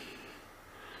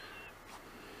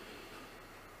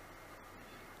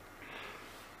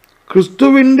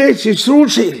 ക്രിസ്തുവിൻ്റെ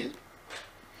ശുശ്രൂഷയിൽ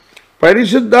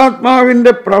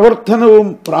പരിശുദ്ധാത്മാവിൻ്റെ പ്രവർത്തനവും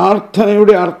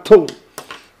പ്രാർത്ഥനയുടെ അർത്ഥവും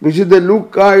വിശുദ്ധ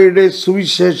ലൂക്കായുടെ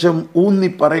സുവിശേഷം ഊന്നി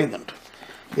പറയുന്നുണ്ട്.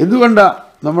 എന്തുകൊണ്ടാണ്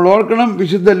നമ്മൾ ഓർക്കണം?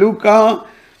 വിശുദ്ധ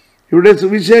ലൂക്കായുടെ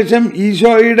സുവിശേഷം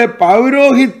ഈശോയുടെ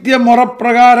പൗരോഹിത്യ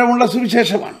മുറപ്രകാരമുള്ള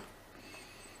സുവിശേഷമാണ്.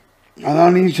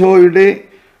 അതാണ്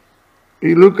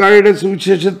ലൂക്കായുടെ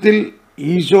സുവിശേഷത്തിൽ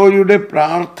ഈശോയുടെ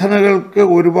പ്രാർത്ഥനകൾക്ക്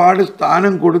ഒരുപാട്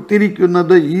സ്ഥാനം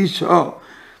കൊടുത്തിരിക്കുന്നത്. ഈശോ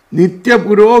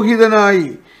നിത്യപുരോഹിതനായി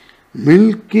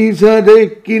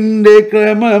മിൽക്കിസദേക്കിന്റെ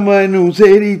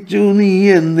ക്രമമനുസരിച്ചു നീ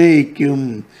എന്നേക്കും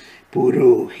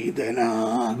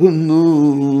പുരോഹിതനാകുന്നു,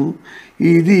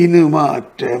 ഇതിനു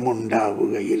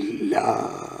മാറ്റമുണ്ടാവുകയില്ല.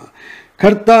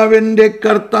 കർത്താവിൻ്റെ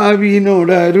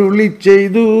കർത്താവിനോട് അരുളി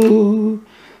ചെയ്തു,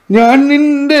 ഞാൻ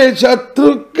നിന്റെ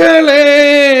ശത്രുക്കളെ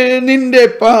നിന്റെ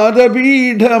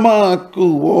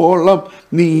പാദപീഠമാക്കുവോളം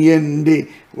നീ എൻ്റെ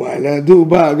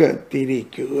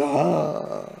വലതുഭാഗത്തിരിക്കുക,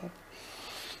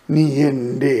 നീ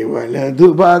എൻ്റെ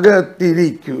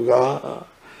വലതുഭാഗത്തിരിക്കുക.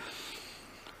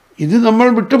 ഇത് നമ്മൾ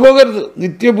വിട്ടുപോകരുത്.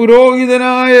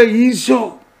 നിത്യപുരോഹിതനായ ഈശോ,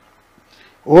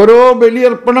 ഓരോ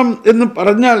ബലിയർപ്പണം എന്ന്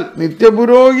പറഞ്ഞാൽ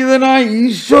നിത്യപുരോഹിതനായ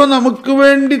ഈശോ നമുക്ക്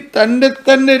വേണ്ടി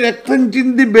തന്നെ രക്തം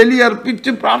ചിന്തി ബലി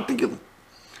അർപ്പിച്ച് പ്രാർത്ഥിക്കുന്നു.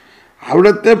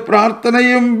 അവിടുത്തെ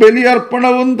പ്രാർത്ഥനയും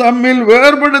ബലിയർപ്പണവും തമ്മിൽ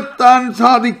വേർപെടുത്താൻ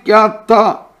സാധിക്കാത്ത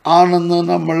ആണെന്ന്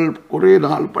നമ്മൾ കുറേ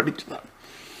നാൾ പഠിച്ചതാണ്.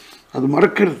 അത്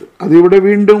മറക്കരുത്. അതിവിടെ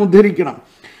വീണ്ടും ഉദ്ധരിക്കണം,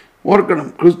 ഓർക്കണം.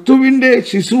 ക്രിസ്തുവിൻ്റെ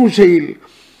ശുശ്രൂഷയിൽ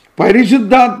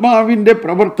പരിശുദ്ധാത്മാവിൻ്റെ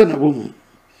പ്രവർത്തനവും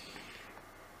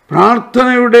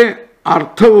പ്രാർത്ഥനയുടെ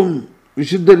അർത്ഥവും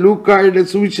വിശുദ്ധ ലൂക്കായുടെ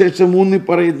സുവിശേഷം ഊന്നി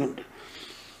പറയുന്നുണ്ട്.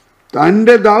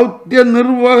 തൻ്റെ ദൗത്യ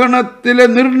നിർവഹണത്തിലെ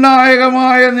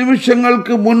നിർണായകമായ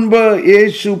നിമിഷങ്ങൾക്ക് മുൻപ്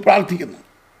യേശു പ്രാർത്ഥിക്കുന്നു.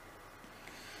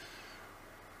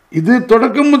 ഇത്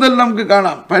തുടക്കം മുതൽ നമുക്ക്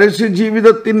കാണാം. പരസ്യ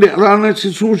ജീവിതത്തിൻ്റെ, അതാണ്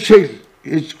ശുശ്രൂഷയിൽ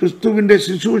ക്രിസ്തുവിൻ്റെ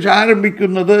ശുശ്രൂഷ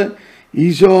ആരംഭിക്കുന്നത്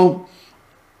ഈശോ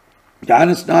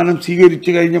ജ്ഞാനസ്നാനം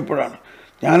സ്വീകരിച്ചു കഴിഞ്ഞപ്പോഴാണ്.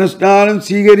 ജ്ഞാനസ്നാനം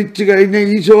സ്വീകരിച്ചു കഴിഞ്ഞ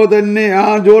ഈശോ തന്നെ ആ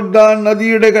ജോർദാൻ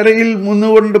നദിയുടെ കരയിൽ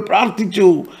നിന്നുകൊണ്ട് പ്രാർത്ഥിച്ചു.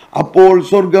 അപ്പോൾ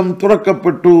സ്വർഗം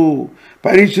തുറക്കപ്പെട്ടു.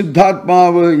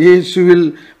 പരിശുദ്ധാത്മാവ് യേശുവിൽ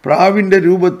പ്രാവിൻ്റെ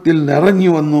രൂപത്തിൽ നിറഞ്ഞു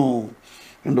വന്നു.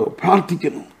 കണ്ടോ?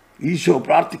 പ്രാർത്ഥിക്കുന്നു. ഈശോ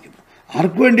പ്രാർത്ഥിക്കുന്നു.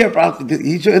 ആർക്കു വേണ്ടിയാണ് പ്രാർത്ഥിച്ചത്?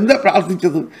 ഈശോ എന്താ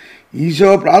പ്രാർത്ഥിച്ചത്? ഈശോ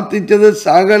പ്രാർത്ഥിച്ചത്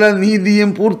സകല നീതിയും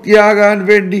പൂർത്തിയാകാൻ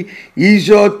വേണ്ടി.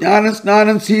 ഈശോ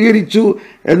ജ്ഞാനസ്നാനം സ്വീകരിച്ചു.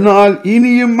 എന്നാൽ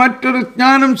ഇനിയും മറ്റൊരു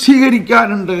ജ്ഞാനം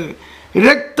സ്വീകരിക്കാനുണ്ട്.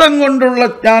 രക്തം കൊണ്ടുള്ള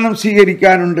ജ്ഞാനം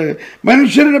സ്വീകരിക്കാനുണ്ട്.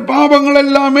 മനുഷ്യരുടെ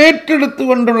പാപങ്ങളെല്ലാം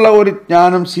ഏറ്റെടുത്തുകൊണ്ടുള്ള ഒരു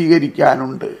ജ്ഞാനം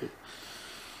സ്വീകരിക്കാനുണ്ട്.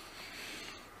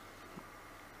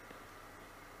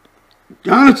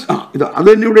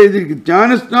 അതെന്നെ ഇവിടെ എഴുതിയിരിക്കും.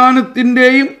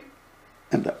 ജ്ഞാനസ്നാനത്തിൻ്റെയും,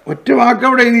 എന്താ ഒറ്റ വാക്ക്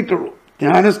അവിടെ എഴുതിയിട്ടുള്ളൂ.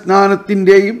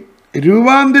 ജ്ഞാനസ്നാനത്തിൻ്റെയും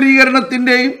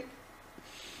രൂപാന്തരീകരണത്തിൻ്റെയും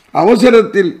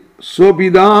അവസരത്തിൽ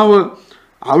സ്വപിതാവ്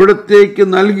അവിടത്തേക്ക്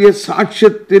നൽകിയ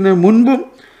സാക്ഷ്യത്തിന് മുൻപും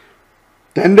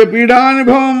തൻ്റെ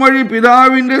പീഡാനുഭവം വഴി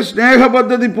പിതാവിൻ്റെ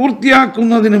സ്നേഹപദ്ധതി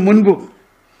പൂർത്തിയാക്കുന്നതിന് മുൻപും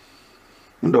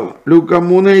ഉണ്ടോ? ലൂക്ക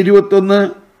 3:21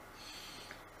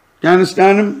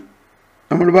 ജ്ഞാനസ്നാനം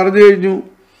നമ്മൾ പറഞ്ഞു കഴിഞ്ഞു.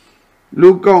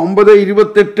 ലൂക്ക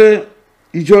 9:28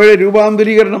 ഈശോയുടെ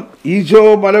രൂപാന്തരീകരണം. ഈശോ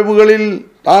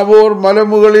താബോർ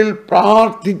മലമുകളിൽ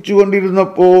പ്രാർത്ഥിച്ചു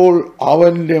കൊണ്ടിരുന്നപ്പോൾ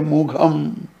അവൻ്റെ മുഖം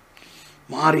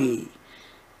മാറി.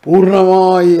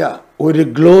 പൂർണ്ണമായ ഒരു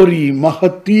ഗ്ലോറി,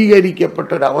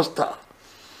 മഹത്വീകരിക്കപ്പെട്ടൊരവസ്ഥ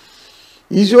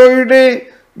ഈശോയുടെ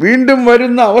വീണ്ടും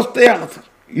വരുന്ന അവസ്ഥയാണത്.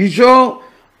 ഈശോ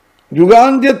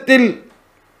യുഗാന്ത്യത്തിൽ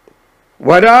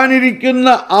വരാനിരിക്കുന്ന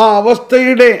ആ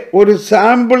അവസ്ഥയുടെ ഒരു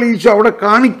സാമ്പിൾ ഈശോ അവിടെ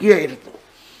കാണിക്കുകയായിരുന്നു.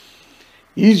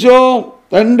 ഈശോ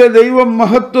തൻ്റെ ദൈവ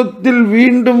മഹത്വത്തിൽ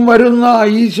വീണ്ടും വരുന്ന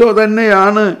ഈശോ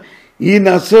തന്നെയാണ് ഈ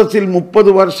നസ്രത്തിൽ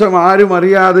 30 വർഷം ആരും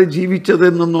അറിയാതെ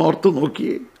ജീവിച്ചതെന്നൊന്ന് ഓർത്തു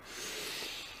നോക്കിയേ.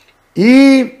 ഈ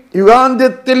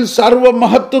യുഗാന്ത്യത്തിൽ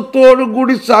സർവമഹത്വത്തോടു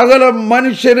കൂടി സകല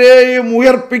മനുഷ്യരെയും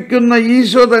ഉയർപ്പിക്കുന്ന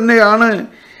ഈശോ തന്നെയാണ്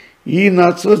ഈ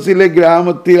നസ്രത്തിലെ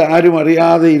ഗ്രാമത്തിൽ ആരും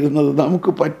അറിയാതെ ഇരുന്നത്.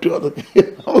 നമുക്ക് പറ്റുമോ? അതൊക്കെ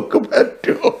നമുക്ക്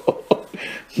പറ്റുമോ?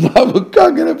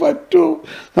 നമുക്കങ്ങനെ പറ്റുമോ?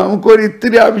 നമുക്കൊരു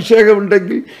ഇത്തിരി അഭിഷേകം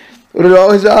ഉണ്ടെങ്കിൽ ഒരു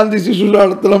രോഗശാന്തി ശുശ്രൂഷ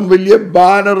നടത്തണം, വലിയ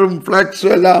ബാനറും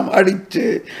ഫ്ലക്സും എല്ലാം അടിച്ച്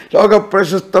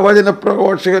ലോകപ്രശസ്ത വചന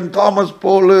പ്രഘോഷകൻ തോമസ്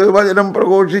പോള് വചനം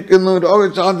പ്രഘോഷിക്കുന്നു,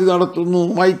 രോഗശാന്തി നടത്തുന്നു,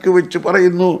 മൈക്ക് വെച്ച്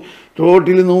പറയുന്നു,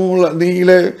 റോഡിൽ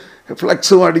നീല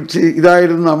ഫ്ലക്സും അടിച്ച്.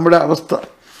 ഇതായിരുന്നു നമ്മുടെ അവസ്ഥ.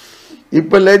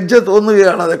 ഇപ്പം ലജ്ജ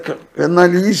തോന്നുകയാണ് അതൊക്കെ.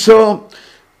 എന്നാൽ ഈശോ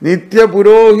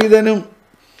നിത്യപുരോഹിതനും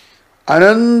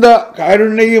അനന്ത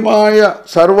കാരുണ്യയുമായ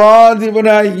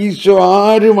സർവാധിപനായ ഈശോ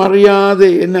ആരും അറിയാതെ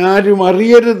ആരും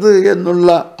അറിയരുത് എന്നുള്ള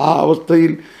ആ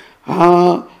അവസ്ഥയിൽ ആ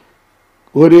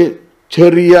ഒരു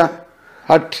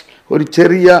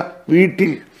ചെറിയ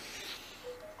വീട്ടിൽ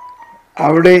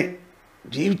അവിടെ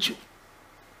ജീവിച്ചു.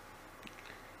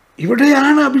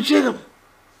 ഇവിടെയാണ് അഭിഷേകം.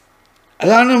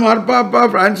 അതാണ് മാർപ്പാപ്പ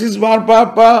ഫ്രാൻസിസ്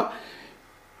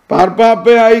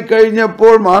മാർപ്പാപ്പയായി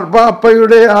കഴിഞ്ഞപ്പോൾ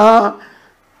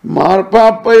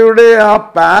മാർപ്പാപ്പയുടെ ആ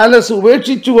പാലസ്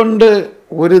ഉപേക്ഷിച്ചുകൊണ്ട്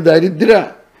ഒരു ദരിദ്ര,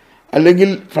 അല്ലെങ്കിൽ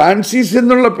ഫ്രാൻസിസ്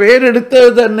എന്നുള്ള പേരെടുത്തത്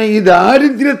തന്നെ ഈ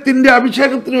ദാരിദ്ര്യത്തിൻ്റെ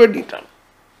അഭിഷേകത്തിന് വേണ്ടിയിട്ടാണ്.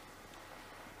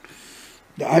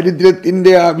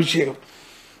 ദാരിദ്ര്യത്തിൻ്റെ അഭിഷേകം,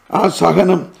 ആ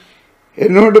സഹനം.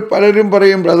 എന്നോട് പലരും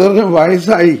പറയും, ബ്രദറിന്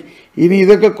വയസ്സായി, ഇനി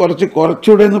ഇതൊക്കെ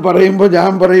കുറച്ചുകൂടെ എന്ന് പറയുമ്പോൾ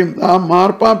ഞാൻ പറയും, ആ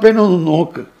മാർപ്പാപ്പേനെ ഒന്ന്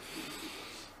നോക്ക്.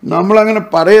 നമ്മളങ്ങനെ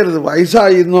പറയരുത്.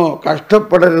 വയസ്സായിരുന്നോ,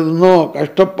 കഷ്ടപ്പെടരുതെന്നോ,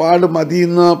 കഷ്ടപ്പാട്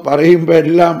മതിയെന്നോ പറയുമ്പോൾ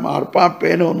എല്ലാം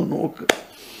മാർപ്പാപ്പേനെ ഒന്ന് നോക്ക്.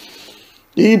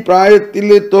 ഈ പ്രായത്തിൽ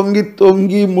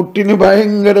തൊങ്കി മുട്ടിന്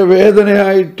ഭയങ്കര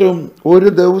വേദനയായിട്ടും ഒരു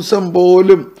ദിവസം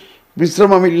പോലും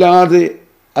വിശ്രമമില്ലാതെ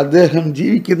അദ്ദേഹം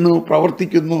ജീവിക്കുന്നു,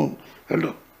 പ്രവർത്തിക്കുന്നു.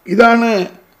 കണ്ടോ, ഇതാണ്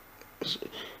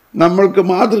നമ്മൾക്ക്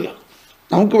മാതൃക.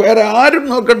 നമുക്ക് വേറെ ആരും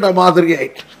നോക്കണ്ട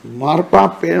മാതൃകയായിട്ട്,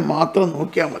 മാർപ്പാപ്പയെ മാത്രം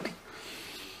നോക്കിയാൽ മതി.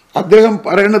 അദ്ദേഹം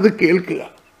പറയണത് കേൾക്കുക.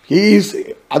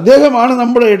 അദ്ദേഹമാണ്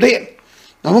നമ്മുടെ ഇടയൻ.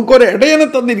 നമുക്കൊരു ഇടയനെ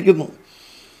തന്നിരിക്കുന്നു.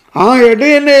 ആ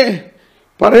ഇടയനെ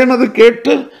പറയണത്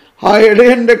കേട്ട് ആ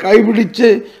ഇടയൻ്റെ കൈ പിടിച്ച്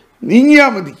നീങ്ങിയാൽ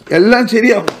മതി, എല്ലാം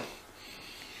ശരിയാവും.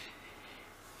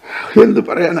 എന്ത്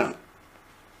പറയാനാണ്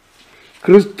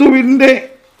ക്രിസ്തുവിൻ്റെ.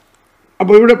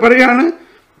 അപ്പോൾ ഇവിടെ പറയാണ്,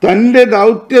 തൻ്റെ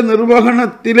ദൗത്യ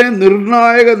നിർവഹണത്തിലെ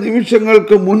നിർണായക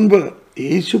നിമിഷങ്ങൾക്ക് മുൻപ്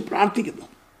യേശു പ്രാർത്ഥിക്കുന്നു.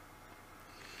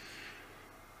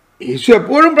 യേശു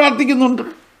എപ്പോഴും പ്രാർത്ഥിക്കുന്നുണ്ട്.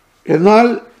 എന്നാൽ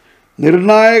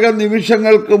നിർണായക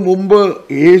നിമിഷങ്ങൾക്ക് മുമ്പ്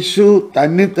യേശു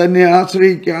തന്നെ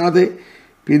ആശ്രയിക്കാതെ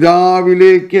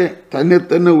പിതാവിലേക്ക്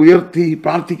തന്നെ ഉയർത്തി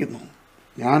പ്രാർത്ഥിക്കുന്നു.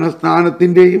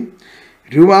 ജ്ഞാനസ്നാനത്തിൻ്റെയും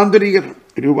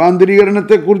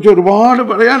രൂപാന്തരീകരണത്തെക്കുറിച്ച് ഒരുപാട്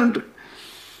പറയാനുണ്ട്.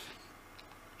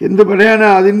 എന്ത് പറയാനാ?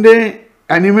 അതിൻ്റെ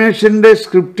അനിമേഷൻ്റെ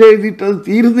സ്ക്രിപ്റ്റ് എഴുതിയിട്ട് അത്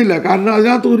തീരുന്നില്ല. കാരണം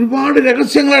അതിനകത്ത് ഒരുപാട്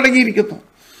രഹസ്യങ്ങൾ അടങ്ങിയിരിക്കുന്നു.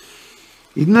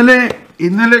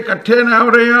 ഇന്നലെ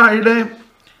കഠേനാവറയുടെ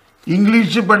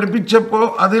ഇംഗ്ലീഷ് പഠിപ്പിച്ചപ്പോൾ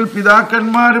അതിൽ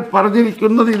പിതാക്കന്മാർ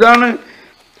പറഞ്ഞിരിക്കുന്നത് ഇതാണ്.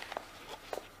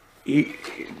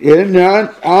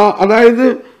 അതായത്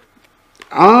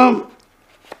ആ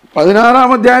 16-ാം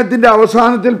അധ്യായത്തിൻ്റെ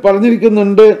അവസാനത്തിൽ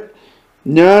പറഞ്ഞിരിക്കുന്നുണ്ട്,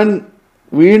 ഞാൻ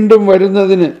വീണ്ടും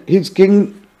വരുന്നതിന്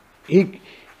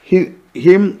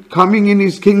him coming in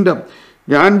his kingdom,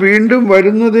 ഞാൻ വീണ്ടും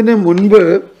വരുന്നതിന് മുൻപ്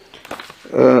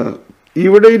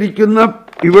ഇവിടെ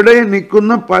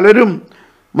നിൽക്കുന്ന പലരും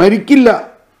മരിക്കില്ല.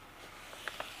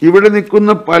 ഇവിടെ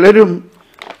നിൽക്കുന്ന പലരും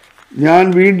ഞാൻ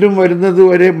വീണ്ടും വരുന്നത്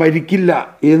വരെ മരിക്കില്ല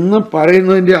എന്ന്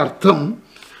പറയുന്നതിൻ്റെ അർത്ഥം,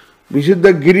 വിശുദ്ധ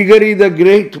ഗ്രിഗറി ദ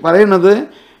ഗ്രേറ്റ് പറയണത്,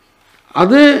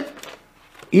 അത്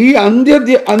ഈ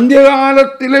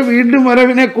അന്ത്യകാലത്തിലെ വീണ്ടും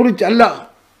വരവിനെ കുറിച്ചല്ല.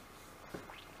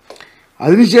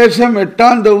 അതിനുശേഷം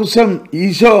 8-ാം ദിവസം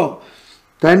ഈശോ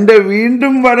തൻ്റെ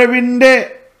വീണ്ടും വരവിൻ്റെ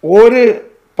ഒരു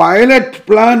പൈലറ്റ്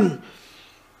പ്ലാൻ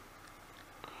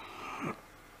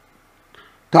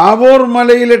താബോർ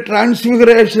മലയിലെ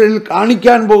ട്രാൻസ്ഫിഗറേഷനിൽ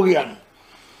കാണിക്കാൻ പോവുകയാണ്.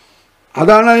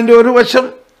 അതാണ് അതിൻ്റെ ഒരു വശം.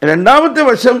 രണ്ടാമത്തെ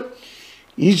വശം,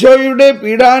 ഈശോയുടെ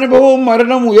പീഡാനുഭവവും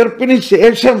മരണവും ഉയർപ്പിന്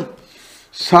ശേഷം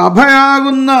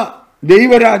സഭയാകുന്ന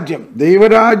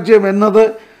ദൈവരാജ്യം എന്നത്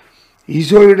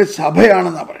ഈശോയുടെ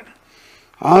സഭയാണെന്നാണ് പറയുന്നത്.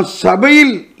 ആ സഭയിൽ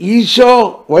ഈശോ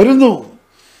വരുന്നു,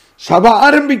 സഭ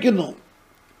ആരംഭിക്കുന്നു.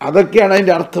 അതൊക്കെയാണ്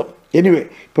അതിൻ്റെ അർത്ഥം. എനിവേ,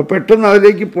 ഇപ്പം പെട്ടെന്ന്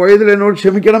അതിലേക്ക് പോയതിൽ എന്നോട്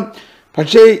ക്ഷമിക്കണം.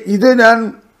 പക്ഷേ ഇത് ഞാൻ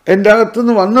എൻ്റെ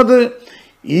അകത്തുനിന്ന് വന്നത്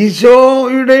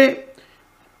ഈശോയുടെ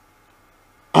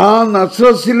ആ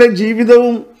നസ്രസിലെ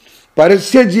ജീവിതവും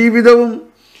പരസ്യ ജീവിതവും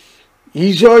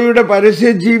ഈശോയുടെ പരസ്യ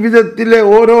ജീവിതത്തിലെ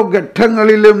ഓരോ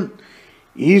ഘട്ടങ്ങളിലും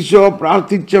ഈശോ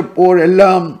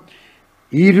പ്രാർത്ഥിച്ചപ്പോഴെല്ലാം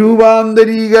ഈ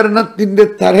രൂപാന്തരീകരണത്തിൻ്റെ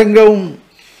തരംഗവും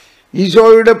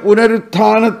ഈശോയുടെ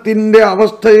പുനരുത്ഥാനത്തിൻ്റെ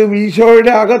അവസ്ഥയും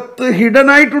ഈശോയുടെ അകത്ത്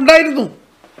ഹിഡനായിട്ടുണ്ടായിരുന്നു.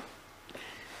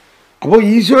 അപ്പോൾ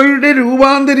ഈശോയുടെ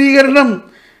രൂപാന്തരീകരണം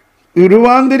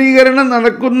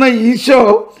നടക്കുന്ന ഈശോ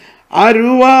ആ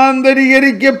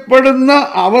രൂപാന്തരീകരിക്കപ്പെടുന്ന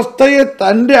അവസ്ഥയെ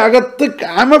തൻ്റെ അകത്ത്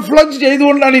കാമഫ്ലജ്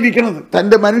ചെയ്തുകൊണ്ടാണ് ഇരിക്കുന്നത്,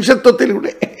 തൻ്റെ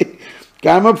മനുഷ്യത്വത്തിലൂടെ.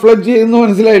 കാമഫ്ലജ് ചെയ്യുന്നു,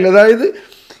 മനസ്സിലായില്ല? അതായത്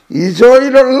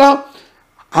ഈശോയിലുള്ള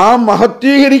ആ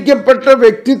മഹത്വീകരിക്കപ്പെട്ട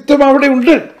വ്യക്തിത്വം അവിടെ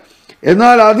ഉണ്ട്,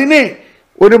 എന്നാൽ അതിനെ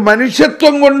ഒരു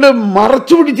മനുഷ്യത്വം കൊണ്ട്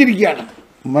മറച്ചു പിടിച്ചിരിക്കുകയാണ്.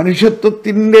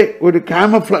 മനുഷ്യത്വത്തിൻ്റെ ഒരു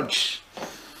കാമഫ്ലജ്.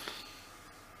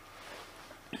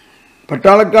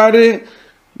 പട്ടാളക്കാർ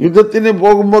യുദ്ധത്തിന്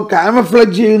പോകുമ്പോൾ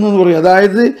കാമഫ്ലജ് ചെയ്യുന്നു എന്ന് പറയും.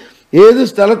 അതായത് ഏത്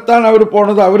സ്ഥലത്താണ് അവർ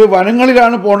പോണത്, അവർ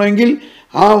വനങ്ങളിലാണ് പോകണമെങ്കിൽ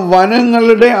ആ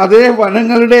അതേ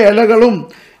വനങ്ങളുടെ ഇലകളും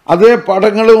അതേ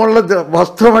പടങ്ങളുമുള്ള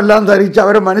വസ്ത്രമെല്ലാം ധരിച്ച്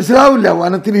അവരെ മനസ്സിലാവില്ല.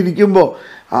 വനത്തിലിരിക്കുമ്പോൾ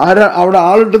അവിടെ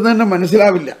ആളുണ്ടെന്ന് തന്നെ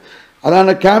മനസ്സിലാവില്ല.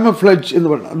 അതാണ് കാമഫ്ലജ് എന്ന്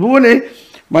പറയുന്നത്. അതുപോലെ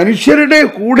മനുഷ്യരുടെ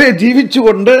കൂടെ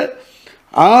ജീവിച്ചുകൊണ്ട്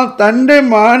ആ തൻ്റെ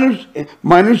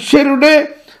മനുഷ്യരുടെ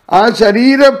ആ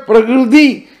ശരീരപ്രകൃതി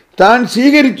താൻ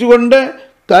സ്വീകരിച്ചുകൊണ്ട്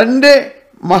തൻ്റെ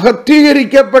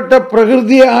മഹത്വീകരിക്കപ്പെട്ട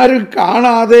പ്രകൃതിയെ ആരും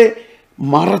കാണാതെ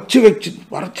മറച്ചു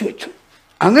വെച്ചു.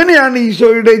 അങ്ങനെയാണ്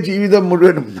ഈശോയുടെ ജീവിതം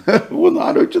മുഴുവനും. ഒന്ന്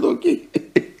ആലോചിച്ച് നോക്കി,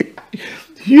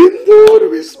 എന്തോ ഒരു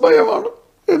വിസ്മയമാണ്,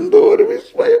 എന്തോ ഒരു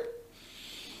വിസ്മയം.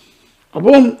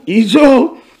 അപ്പം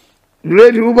ഈശോയുടെ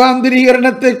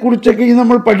രൂപാന്തരീകരണത്തെക്കുറിച്ചൊക്കെ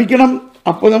നമ്മൾ പഠിക്കണം.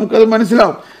 അപ്പോൾ നമുക്കത്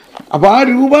മനസ്സിലാവും. അപ്പം ആ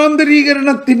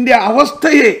രൂപാന്തരീകരണത്തിൻ്റെ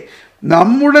അവസ്ഥയെ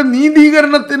നമ്മുടെ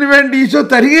നീതീകരണത്തിന് വേണ്ടി ഈശോ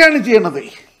തരികയാണ് ചെയ്യണത്.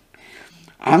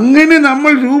 അങ്ങനെ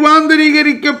നമ്മൾ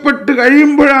രൂപാന്തരീകരിക്കപ്പെട്ട്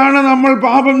കഴിയുമ്പോഴാണ് നമ്മൾ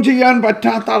പാപം ചെയ്യാൻ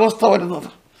പറ്റാത്ത അവസ്ഥ വരുന്നത്.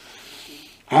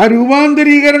 ആ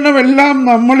രൂപാന്തരീകരണമെല്ലാം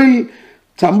നമ്മളിൽ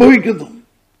സംഭവിക്കുന്നു.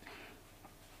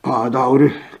 അതാ ഒരു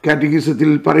കാറ്റഗിസത്തിൽ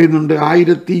പറയുന്നുണ്ട്,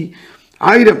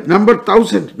 1000 നമ്പർ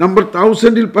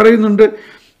 1000 പറയുന്നുണ്ട്,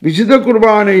 വിശുദ്ധ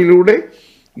കുർബാനയിലൂടെ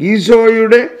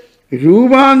ഈശോയുടെ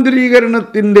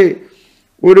രൂപാന്തരീകരണത്തിൻ്റെ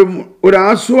ഒരു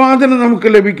ആസ്വാദനം നമുക്ക്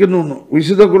ലഭിക്കുന്നു.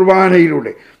 വിശുദ്ധ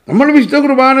കുർബാനയിലൂടെ നമ്മൾ വിശുദ്ധ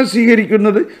കുർബാന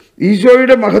സ്വീകരിക്കുന്നത്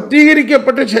ഈശോയുടെ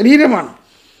മഹത്വീകരിക്കപ്പെട്ട ശരീരമാണ്.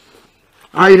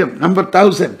 1000 നമ്പർ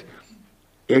 1000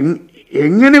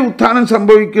 എങ്ങനെ ഉത്ഥാനം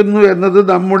സംഭവിക്കുന്നു എന്നത്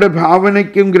നമ്മുടെ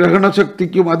ഭാവനയ്ക്കും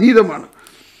ഗ്രഹണശക്തിക്കും അതീതമാണ്.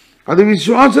 അത്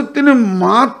വിശ്വാസത്തിന്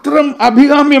മാത്രം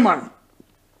അഭികാമ്യമാണ്.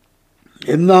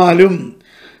 എന്നാലും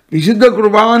വിശുദ്ധ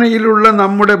കുർബാനയിലുള്ള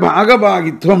നമ്മുടെ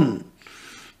ഭാഗഭാഗിത്വം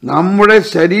നമ്മുടെ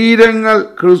ശരീരങ്ങൾ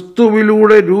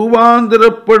ക്രിസ്തുവിലൂടെ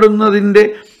രൂപാന്തരപ്പെടുന്നതിൻ്റെ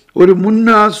ഒരു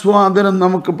മുന്നാസ്വാദനം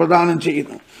നമുക്ക് പ്രദാനം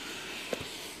ചെയ്യുന്നു.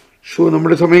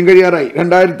 നമ്മുടെ സമയം കഴിയാറായി.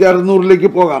 2600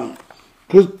 പോകാം.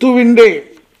 ക്രിസ്തുവിൻ്റെ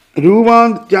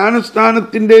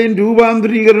ജ്ഞാനസ്ഥാനത്തിൻ്റെയും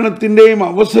രൂപാന്തരീകരണത്തിൻ്റെയും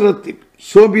അവസരത്തിൽ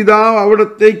സ്വപിതാവ്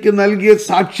അവിടത്തേക്ക് നൽകിയ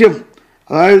സാക്ഷ്യം,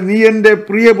 അതായത് നീ എൻ്റെ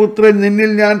പ്രിയപുത്രൻ,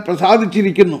 നിന്നിൽ ഞാൻ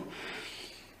പ്രസാദിച്ചിരിക്കുന്നു,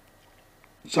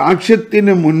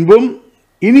 സാക്ഷ്യത്തിന് മുൻപും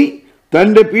ഇനി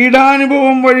തൻ്റെ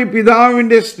പീഡാനുഭവം വഴി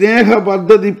പിതാവിൻ്റെ സ്നേഹ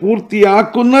പദ്ധതി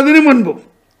പൂർത്തിയാക്കുന്നതിന് മുൻപും.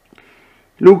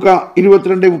 ലൂക്ക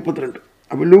 22:32.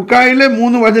 അപ്പോൾ ലൂക്കായിലെ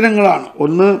 3 വചനങ്ങളാണ്.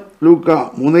 ഒന്ന് ലൂക്ക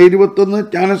 3:21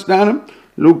 ജ്ഞാനസ്നാനം,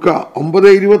 ലൂക്ക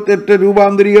 9:28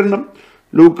 രൂപാന്തരീകരണം,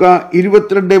 ലൂക്ക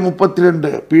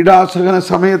 22:32 പീഡാസഹന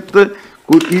സമയത്ത്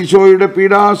ഈശോയുടെ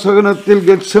പീഡാസഹനത്തിൽ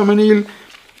ഗത്സമനിയിൽ,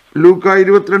 ലൂക്ക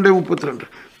 22:32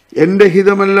 എൻ്റെ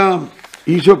ഹിതമെല്ലാം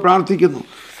ഈശോ പ്രാർത്ഥിക്കുന്നു.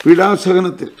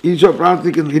 പീഡാസഹനത്തിൽ ഈശോ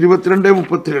പ്രാർത്ഥിക്കുന്നു.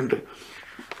 22:32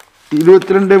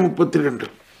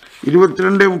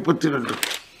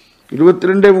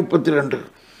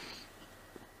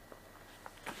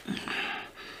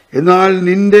 എന്നാൽ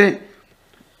നിന്റെ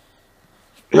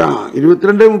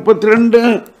 22:32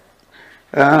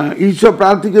 ഈശോ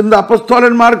പ്രാർത്ഥിക്കുന്നത്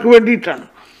അപ്പസ്തോലന്മാർക്ക് വേണ്ടിയിട്ടാണ്.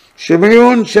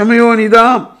 ഷെമയോൻ ഇതാ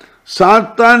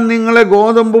സാത്താൻ നിങ്ങളെ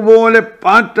ഗോതമ്പ് പോലെ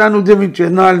പാറ്റാൻ ഉദ്യമിച്ചു.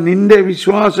 എന്നാൽ നിന്റെ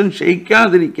വിശ്വാസം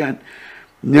ക്ഷയിക്കാതിരിക്കാൻ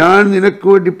ഞാൻ നിനക്ക്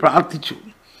വേണ്ടി പ്രാർത്ഥിച്ചു.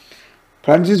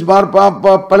 ഫ്രാൻസിസ് മാർപ്പാപ്പ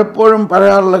പലപ്പോഴും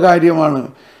പറയാറുള്ള കാര്യമാണ്.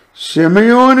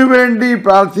 ശിമയോന് വേണ്ടി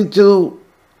പ്രാർത്ഥിച്ചതു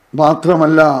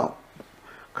മാത്രമല്ല,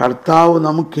 കർത്താവ്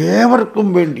നമുക്കേവർക്കും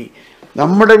വേണ്ടി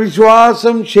നമ്മുടെ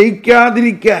വിശ്വാസം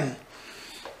ക്ഷയിക്കാതിരിക്കാൻ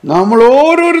നമ്മൾ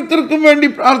ഓരോരുത്തർക്കും വേണ്ടി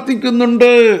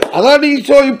പ്രാർത്ഥിക്കുന്നുണ്ട്. അതാണ്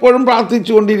ഈശോ ഇപ്പോഴും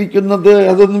പ്രാർത്ഥിച്ചു കൊണ്ടിരിക്കുന്നത്.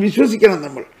 അതൊന്ന് വിശ്വസിക്കണം.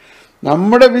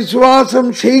 നമ്മുടെ വിശ്വാസം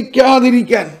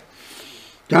ക്ഷയിക്കാതിരിക്കാൻ,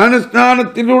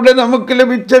 ജ്ഞാനസ്നാനത്തിലൂടെ നമുക്ക്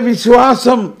ലഭിച്ച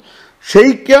വിശ്വാസം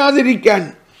ക്ഷയിക്കാതിരിക്കാൻ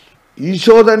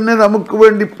ഈശോ തന്നെ നമുക്ക്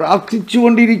വേണ്ടി പ്രാർത്ഥിച്ചു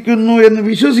കൊണ്ടിരിക്കുന്നു എന്ന്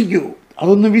വിശ്വസിക്കൂ.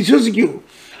 അതൊന്ന് വിശ്വസിക്കൂ.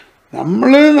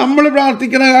 നമ്മൾ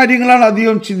പ്രാർത്ഥിക്കുന്ന കാര്യങ്ങളാണ്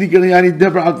അധികം ചിന്തിക്കുന്നത്. ഞാൻ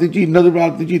ഇന്നത് പ്രാർത്ഥിച്ചു, ഇന്നത്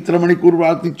പ്രാർത്ഥിച്ചു, ഇത്ര മണിക്കൂർ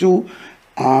പ്രാർത്ഥിച്ചു,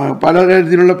 പല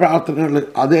തരത്തിലുള്ള പ്രാർത്ഥനകൾ,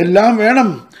 അതെല്ലാം വേണം.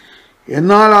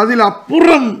 എന്നാൽ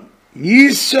അതിലപ്പുറം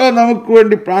ഈശോ നമുക്ക്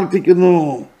വേണ്ടി പ്രാർത്ഥിക്കുന്നു.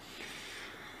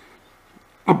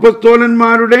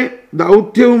 അപ്പോസ്തലന്മാരുടെ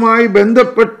ദൗത്യവുമായി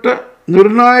ബന്ധപ്പെട്ട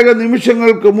നിർണായക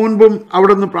നിമിഷങ്ങൾക്ക് മുൻപും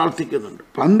അവിടെ നിന്ന് പ്രാർത്ഥിക്കുന്നുണ്ട്.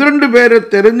 12 പേരെ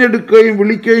തിരഞ്ഞെടുക്കുകയും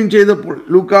വിളിക്കുകയും ചെയ്തപ്പോൾ,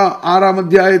 ലൂക്കാ 6-ാം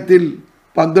അധ്യായത്തിൽ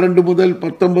 12 മുതൽ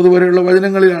 19 വരെയുള്ള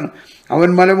വചനങ്ങളിലാണ്. അവൻ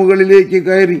മലമുകളിലേക്ക്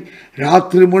കയറി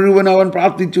രാത്രി മുഴുവൻ അവൻ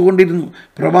പ്രാർത്ഥിച്ചു കൊണ്ടിരുന്നു.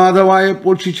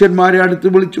 പ്രഭാതമായപ്പോൾ ശിഷ്യന്മാരെ അടുത്ത്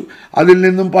വിളിച്ചു. അതിൽ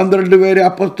നിന്നും 12 പേരെ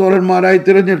അപ്പോസ്തലന്മാരായി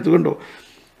തിരഞ്ഞെടുത്തു. കണ്ടോ,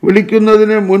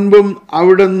 വിളിക്കുന്നതിന് മുൻപും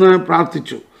അവിടുന്ന്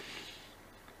പ്രാർത്ഥിച്ചു.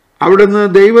 അവിടുന്ന്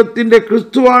ദൈവത്തിൻ്റെ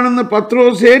ക്രിസ്തുവാണെന്ന്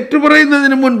പത്രോസ്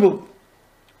ഏറ്റുപറയുന്നതിന് മുൻപും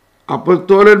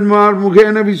അപ്പോസ്തലന്മാർ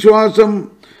മുഖേന വിശ്വാസം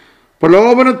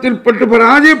പ്രലോഭനത്തിൽപ്പെട്ട്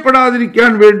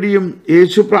പരാജയപ്പെടാതിരിക്കാൻ വേണ്ടിയും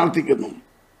യേശു പ്രാർത്ഥിക്കുന്നു.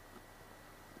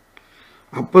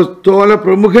 അപ്പോസ്തല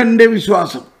പ്രമുഖന്റെ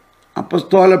വിശ്വാസം,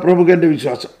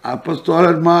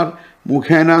 അപ്പോസ്തലന്മാർ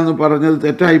മുഖേന എന്ന് പറഞ്ഞത്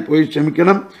തെറ്റായിപ്പോയി,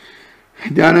 ക്ഷമിക്കണം.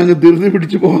 ഞാനങ്ങ് ധൃതി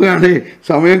പിടിച്ചു പോവുകയാണ്,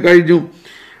 സമയം കഴിഞ്ഞു.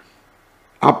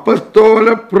 അപ്പോസ്തല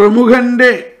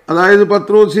പ്രമുഖന്റെ, അതായത്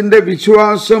പത്രോസിന്റെ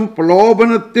വിശ്വാസം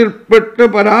പ്രലോഭനത്തിൽപ്പെട്ട്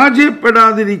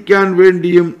പരാജയപ്പെടാതിരിക്കാൻ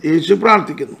വേണ്ടിയും യേശു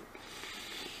പ്രാർത്ഥിക്കുന്നു.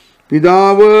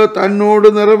 പിതാവ് തന്നോട്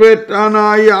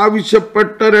നിറവേറ്റാനായി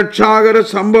ആവശ്യപ്പെട്ട രക്ഷാകര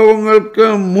സംഭവങ്ങൾക്ക്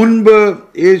മുൻപ്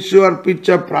യേശു അർപ്പിച്ച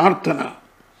പ്രാർത്ഥന,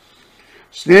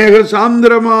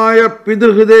 സ്നേഹസാന്ദ്രമായ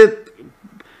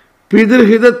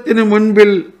പിതൃഹിതത്തിന്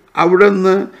മുൻപിൽ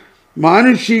അവിടുന്ന്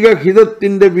മാനുഷിക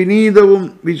ഹിതത്തിൻ്റെ വിനീതവും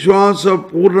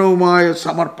വിശ്വാസപൂർണവുമായ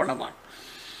സമർപ്പണമാണ്.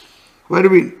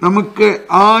 വരുവിൻ, നമുക്ക്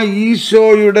ആ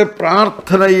ഈശോയുടെ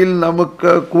പ്രാർത്ഥനയിൽ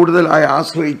നമുക്ക് കൂടുതലായി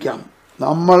ആശ്രയിക്കാം.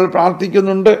 നമ്മൾ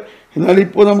പ്രാർത്ഥിക്കുന്നുണ്ട്, എന്നാൽ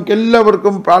ഇപ്പോൾ നമുക്ക്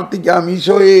എല്ലാവർക്കും പ്രാർത്ഥിക്കാം.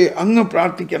 ഈശോയെ അങ്ങ്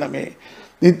പ്രാർത്ഥിക്കണമേ.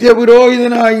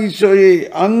 നിത്യപുരോഹിതനായ ഈശോയെ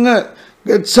അങ്ങ്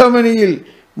ഗത്സമനിയിൽ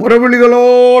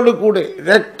മുറവിളികളോടുകൂടെ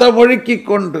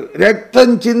രക്തമൊഴുക്കിക്കൊണ്ട് രക്തം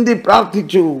ചിന്തി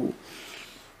പ്രാർത്ഥിച്ചു.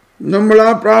 നമ്മൾ ആ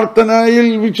പ്രാർത്ഥനയിൽ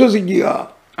വിശ്വസിക്കുക.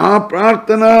 ആ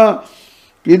പ്രാർത്ഥന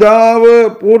പിതാവ്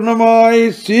പൂർണ്ണമായി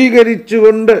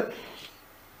സ്വീകരിച്ചുകൊണ്ട്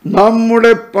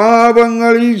നമ്മുടെ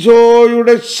പാപങ്ങൾ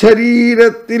ഈശോയുടെ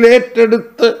ശരീരത്തിൽ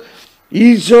ഏറ്റെടുത്ത്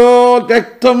ഈശോ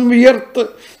രക്തം വിയർത്ത്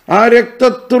ആ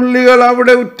രക്തത്തുള്ളികൾ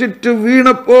അവിടെ ഉറ്റിട്ട്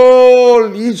വീണപ്പോൾ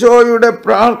ഈശോയുടെ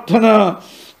പ്രാർത്ഥന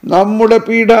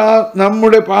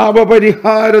നമ്മുടെ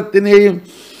പാപപരിഹാരത്തിനെയും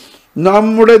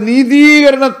നമ്മുടെ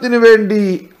നീതീകരണത്തിന് വേണ്ടി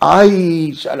ആയി.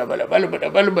 ശലബല ബലബല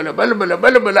ബലബല ബലബല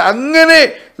ബലബല അങ്ങനെ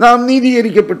നാം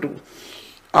നീതീകരിക്കപ്പെട്ടു.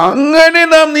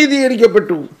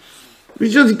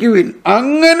 വിശ്വസിക്കുവിൻ,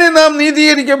 അങ്ങനെ നാം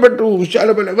നീതീകരിക്കപ്പെട്ടു.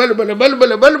 ശലബല ബലബല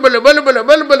ബലബല ബലബല ബലബല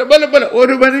ബലബല ബലബല.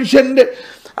 ഒരു മനുഷ്യന്റെ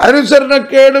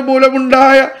അനുസരണക്കേട്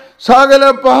മൂലമുണ്ടായ സകല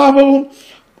പാപവും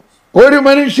ഒരു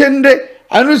മനുഷ്യന്റെ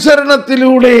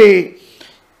അനുസരണത്തിലൂടെ,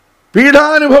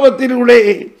 പീഡാനുഭവത്തിലൂടെ,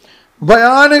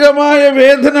 ഭയാനകമായ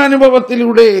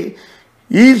വേദനാനുഭവത്തിലൂടെ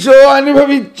ഈശോ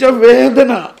അനുഭവിച്ച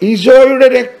വേദന, ഈശോയുടെ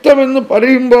രക്തമെന്ന്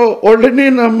പറയുമ്പോൾ ഉടനെ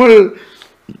നമ്മൾ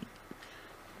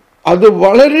അത്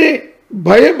വളരെ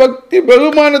ഭയഭക്തി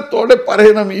ബഹുമാനത്തോടെ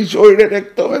പറയണം. ഈശോയുടെ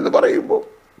രക്തം എന്ന് പറയുമ്പോൾ,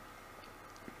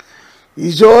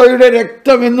 ഈശോയുടെ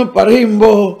രക്തം എന്ന്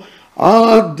പറയുമ്പോൾ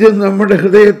ആദ്യം നമ്മുടെ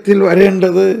ഹൃദയത്തിൽ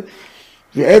വരേണ്ടത്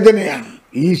വേദനയാണ്.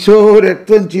 ഈശോ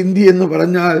രക്തം ചിന്തി എന്ന്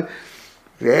പറഞ്ഞാൽ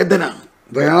വേദന,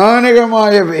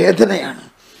 ഭയാനകമായ വേദനയാണ്.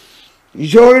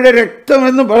 ഈശോയുടെ രക്തം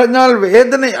എന്ന് പറഞ്ഞാൽ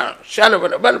വേദനയാണ്.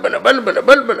 ശലബല ബൽബല ബൽബല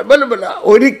ബൽബല ബൽബല.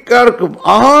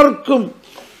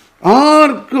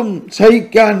 ആർക്കും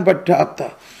സഹിക്കാൻ പറ്റാത്ത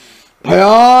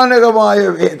ഭയാനകമായ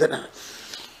വേദന.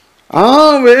 ആ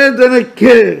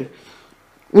വേദനയ്ക്ക്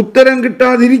ഉത്തരം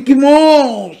കിട്ടാതിരിക്കുമോ?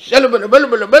 ശലബല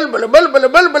ബൽബല ബൽബല ബൽബല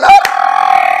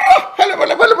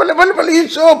ബൽബല.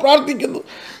 ഈശോ പ്രാർത്ഥിക്കുന്നു,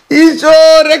 ഈശോ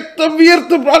രക്തം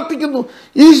വിയർത്ത് പ്രാർത്ഥിക്കുന്നു.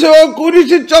 ഈശോ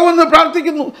കുരിശ് ചുവന്ന്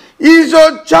പ്രാർത്ഥിക്കുന്നു. ഈശോ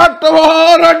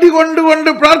ചാട്ടവാറടി കൊണ്ടുകൊണ്ട്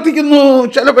പ്രാർത്ഥിക്കുന്നു.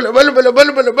 ശലബല ബലബല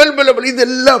ബലബല ബലബല.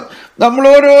 ഇതെല്ലാം നമ്മൾ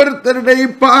ഓരോരുത്തരുടെ ഈ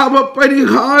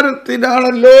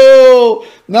പാപപരിഹാരത്തിനാണല്ലോ,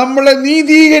 നമ്മളെ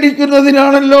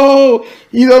നീതീകരിക്കുന്നതിനാണല്ലോ.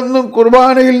 ഇതൊന്നും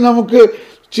കുർബാനയിൽ നമുക്ക്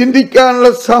ചിന്തിക്കാനുള്ള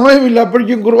സമയമില്ല.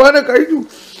 അപ്പോഴേക്കും കുർബാന കഴിഞ്ഞു.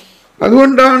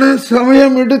 അതുകൊണ്ടാണ്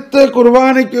സമയമെടുത്ത്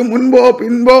കുർബാനയ്ക്ക് മുൻപോ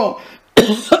പിൻപോ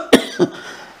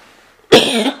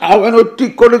അവൻ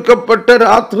ഒറ്റിക്കൊടുക്കപ്പെട്ട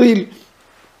രാത്രിയിൽ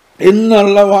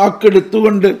എന്നുള്ള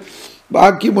വാക്കെടുത്തുകൊണ്ട്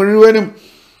ബാക്കി മുഴുവനും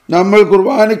നമ്മൾ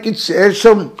കുർബാനയ്ക്ക്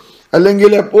ശേഷം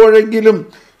അല്ലെങ്കിൽ എപ്പോഴെങ്കിലും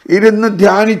ഇരുന്ന്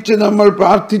ധ്യാനിച്ച് നമ്മൾ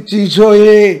പ്രാർത്ഥിച്ച്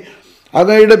ഈശോയെ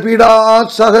അങ്ങയുടെ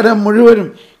പീഡാസഹനം മുഴുവനും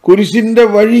കുരിശിൻ്റെ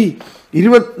വഴി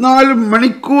 24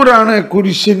 മണിക്കൂറാണ്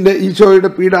കുരിശിൻ്റെ ഈശോയുടെ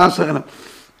പീഡാസഹനം.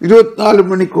 24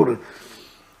 മണിക്കൂർ.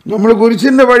 നമ്മൾ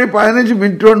കുരിശിൻ്റെ വഴി 15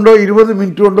 മിനിറ്റ് കൊണ്ടോ 20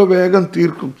 മിനിറ്റ് കൊണ്ടോ വേഗം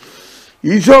തീർക്കും.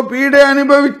 ഈശോ പീഡ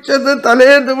അനുഭവിച്ചത്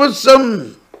തലേ ദിവസം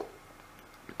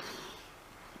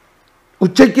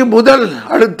ഉച്ചയ്ക്ക് മുതൽ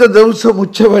അടുത്ത ദിവസം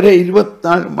ഉച്ച വരെ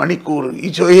 24 മണിക്കൂർ.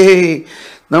 ഈശോയെ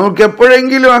നമുക്ക്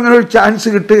എപ്പോഴെങ്കിലും അങ്ങനെ ഒരു ചാൻസ്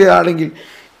കിട്ടുകയാണെങ്കിൽ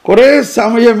കുറേ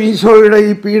സമയം ഈശോയുടെ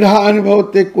ഈ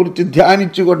പീഡാനുഭവത്തെക്കുറിച്ച്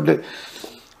ധ്യാനിച്ചുകൊണ്ട്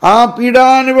ആ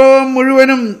പീഡാനുഭവം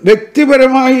മുഴുവനും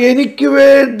വ്യക്തിപരമായി എനിക്ക്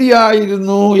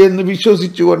വേണ്ടിയായിരുന്നു എന്ന്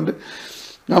വിശ്വസിച്ചുകൊണ്ട്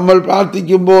നമ്മൾ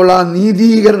പ്രാർത്ഥിക്കുമ്പോൾ ആ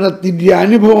നീതീകരണത്തിൻ്റെ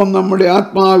അനുഭവം നമ്മുടെ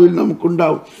ആത്മാവിൽ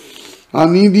നമുക്കുണ്ടാവും. ആ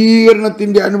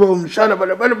നീതീകരണത്തിൻ്റെ അനുഭവം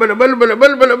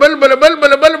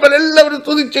എല്ലാവരും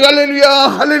സ്തുതിച്ച് ഹല്ലേലൂയ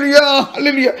ഹല്ലേലൂയ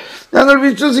ഹല്ലേലൂയ. ഞങ്ങൾ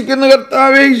വിശ്വസിക്കുന്ന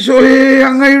കർത്താവേ ഈശോയെ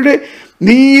അങ്ങയുടെ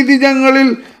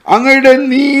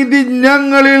നീതി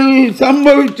ഞങ്ങളിൽ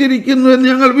സംഭവിച്ചിരിക്കുന്നു എന്ന്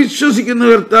ഞങ്ങൾ വിശ്വസിക്കുന്നു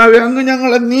കർത്താവേ. അങ്ങ്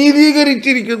ഞങ്ങളെ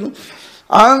നീതീകരിച്ചിരിക്കുന്നു.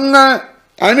 അങ്ങ്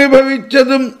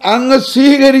അനുഭവിച്ചതും അങ്ങ്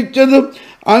സ്വീകരിച്ചതും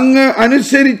അങ്ങ്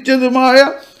അനുസരിച്ചതുമായ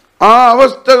ആ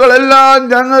അവസ്ഥകളെല്ലാം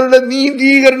ഞങ്ങളുടെ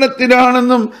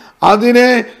നീതീകരണത്തിനാണെന്നും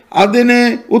അതിന്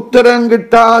ഉത്തരം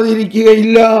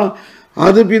കിട്ടാതിരിക്കുകയില്ല.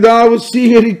 അത് പിതാവ്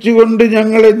സ്വീകരിച്ചുകൊണ്ട്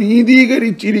ഞങ്ങളെ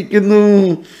നീതീകരിച്ചിരിക്കുന്നു.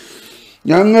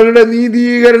 ഞങ്ങളുടെ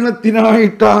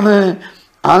നീതീകരണത്തിനായിട്ടാണ്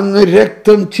അങ്ങ്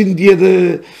രക്തം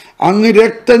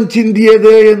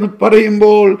ചിന്തിയത് എന്ന്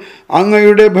പറയുമ്പോൾ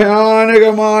അങ്ങയുടെ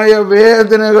ഭയാനകമായ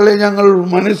വേദനകളെ ഞങ്ങൾ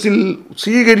മനസ്സിൽ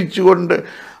സ്വീകരിച്ചുകൊണ്ട്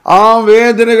ആ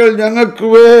വേദനകൾ ഞങ്ങൾക്ക്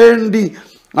വേണ്ടി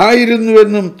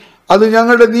ആയിരുന്നുവെന്നും അത്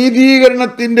ഞങ്ങളുടെ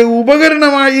നീതീകരണത്തിൻ്റെ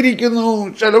ഉപകരണമായിരിക്കുന്നു.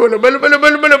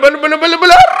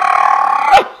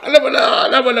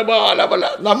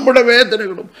 നമ്മുടെ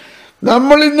വേദനകളും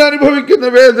നമ്മൾ ഇന്ന് അനുഭവിക്കുന്ന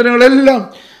വേദനകളെല്ലാം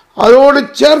അതോട്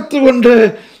ചേർത്തുകൊണ്ട്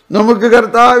നമുക്ക്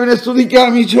കർത്താവിനെ സ്തുതിക്കാം.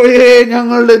 ഈശോയെ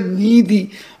ഞങ്ങളുടെ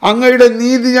അങ്ങയുടെ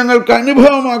നീതി ഞങ്ങൾക്ക്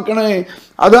അനുഭവമാക്കണേ.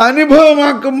 അത്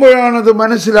അനുഭവമാക്കുമ്പോഴാണത്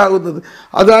മനസ്സിലാകുന്നത്.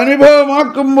 അത്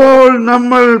അനുഭവമാക്കുമ്പോൾ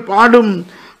നമ്മൾ പാടും.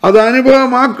 അത്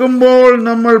അനുഭവമാക്കുമ്പോൾ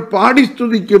നമ്മൾ പാടി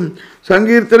സ്തുതിക്കും.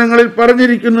 സങ്കീർത്തനങ്ങളിൽ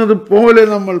പറഞ്ഞിരിക്കുന്നത് പോലെ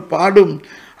നമ്മൾ പാടും.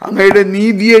 അങ്ങയുടെ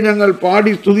നീതിയെ ഞങ്ങൾ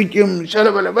പാടി സ്തുതിക്കും.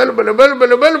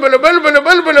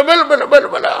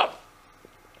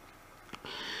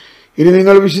 ഇനി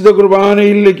നിങ്ങൾ വിശുദ്ധ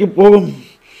കുർബാനയിലേക്ക് പോകും.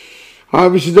 ആ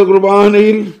വിശുദ്ധ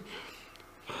കുർബാനയിൽ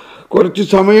കുറച്ച്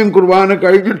സമയം കുർബാന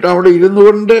കഴിഞ്ഞിട്ട് അവിടെ ഇരുന്നു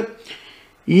കൊണ്ട്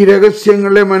ഈ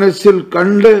രഹസ്യങ്ങളെ മനസ്സിൽ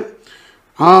കണ്ട്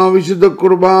ആ വിശുദ്ധ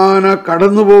കുർബാന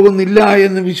കടന്നു പോകുന്നില്ല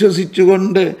എന്ന്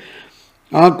വിശ്വസിച്ചുകൊണ്ട്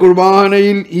ആ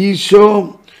കുർബാനയിൽ ഈശോ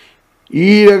ഈ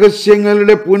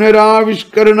രഹസ്യങ്ങളുടെ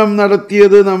പുനരാവിഷ്കരണം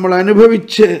നടത്തിയത് നമ്മൾ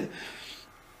അനുഭവിച്ച്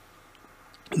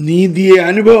നീതിയെ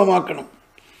അനുഭവമാക്കണം.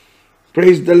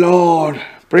 Praise the Lord,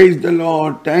 praise the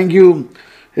Lord. Thank you.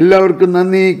 എല്ലാവർക്കും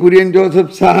നന്ദി. കുര്യൻ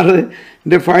ജോസഫ്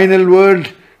സാറിൻ്റെ ഫൈനൽ വേർഡ്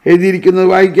എഴുതിയിരിക്കുന്നത്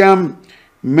വായിക്കാം.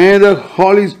 May the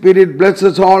Holy Spirit bless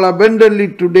us all abundantly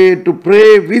today to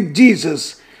pray with Jesus,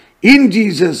 in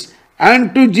Jesus, and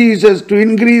to Jesus to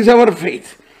increase our faith.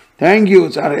 Thank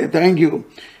you, Sare. Thank you.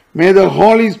 May the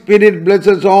Holy Spirit bless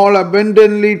us all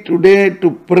abundantly today to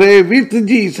pray with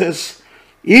Jesus,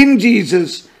 in Jesus,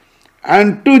 and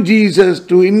to Jesus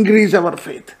to increase our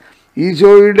faith.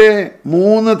 ഈശോയുടെ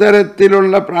 3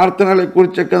 തരത്തിലുള്ള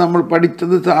പ്രാർത്ഥനകളെക്കുറിച്ചൊക്കെ നമ്മൾ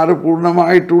പഠിച്ചത് sir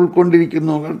പൂർണ്ണമായിട്ട്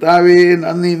ഉൾക്കൊണ്ടിരിക്കുന്നു. കർത്താവേ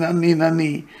നന്ദി നന്ദി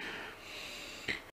നന്ദി.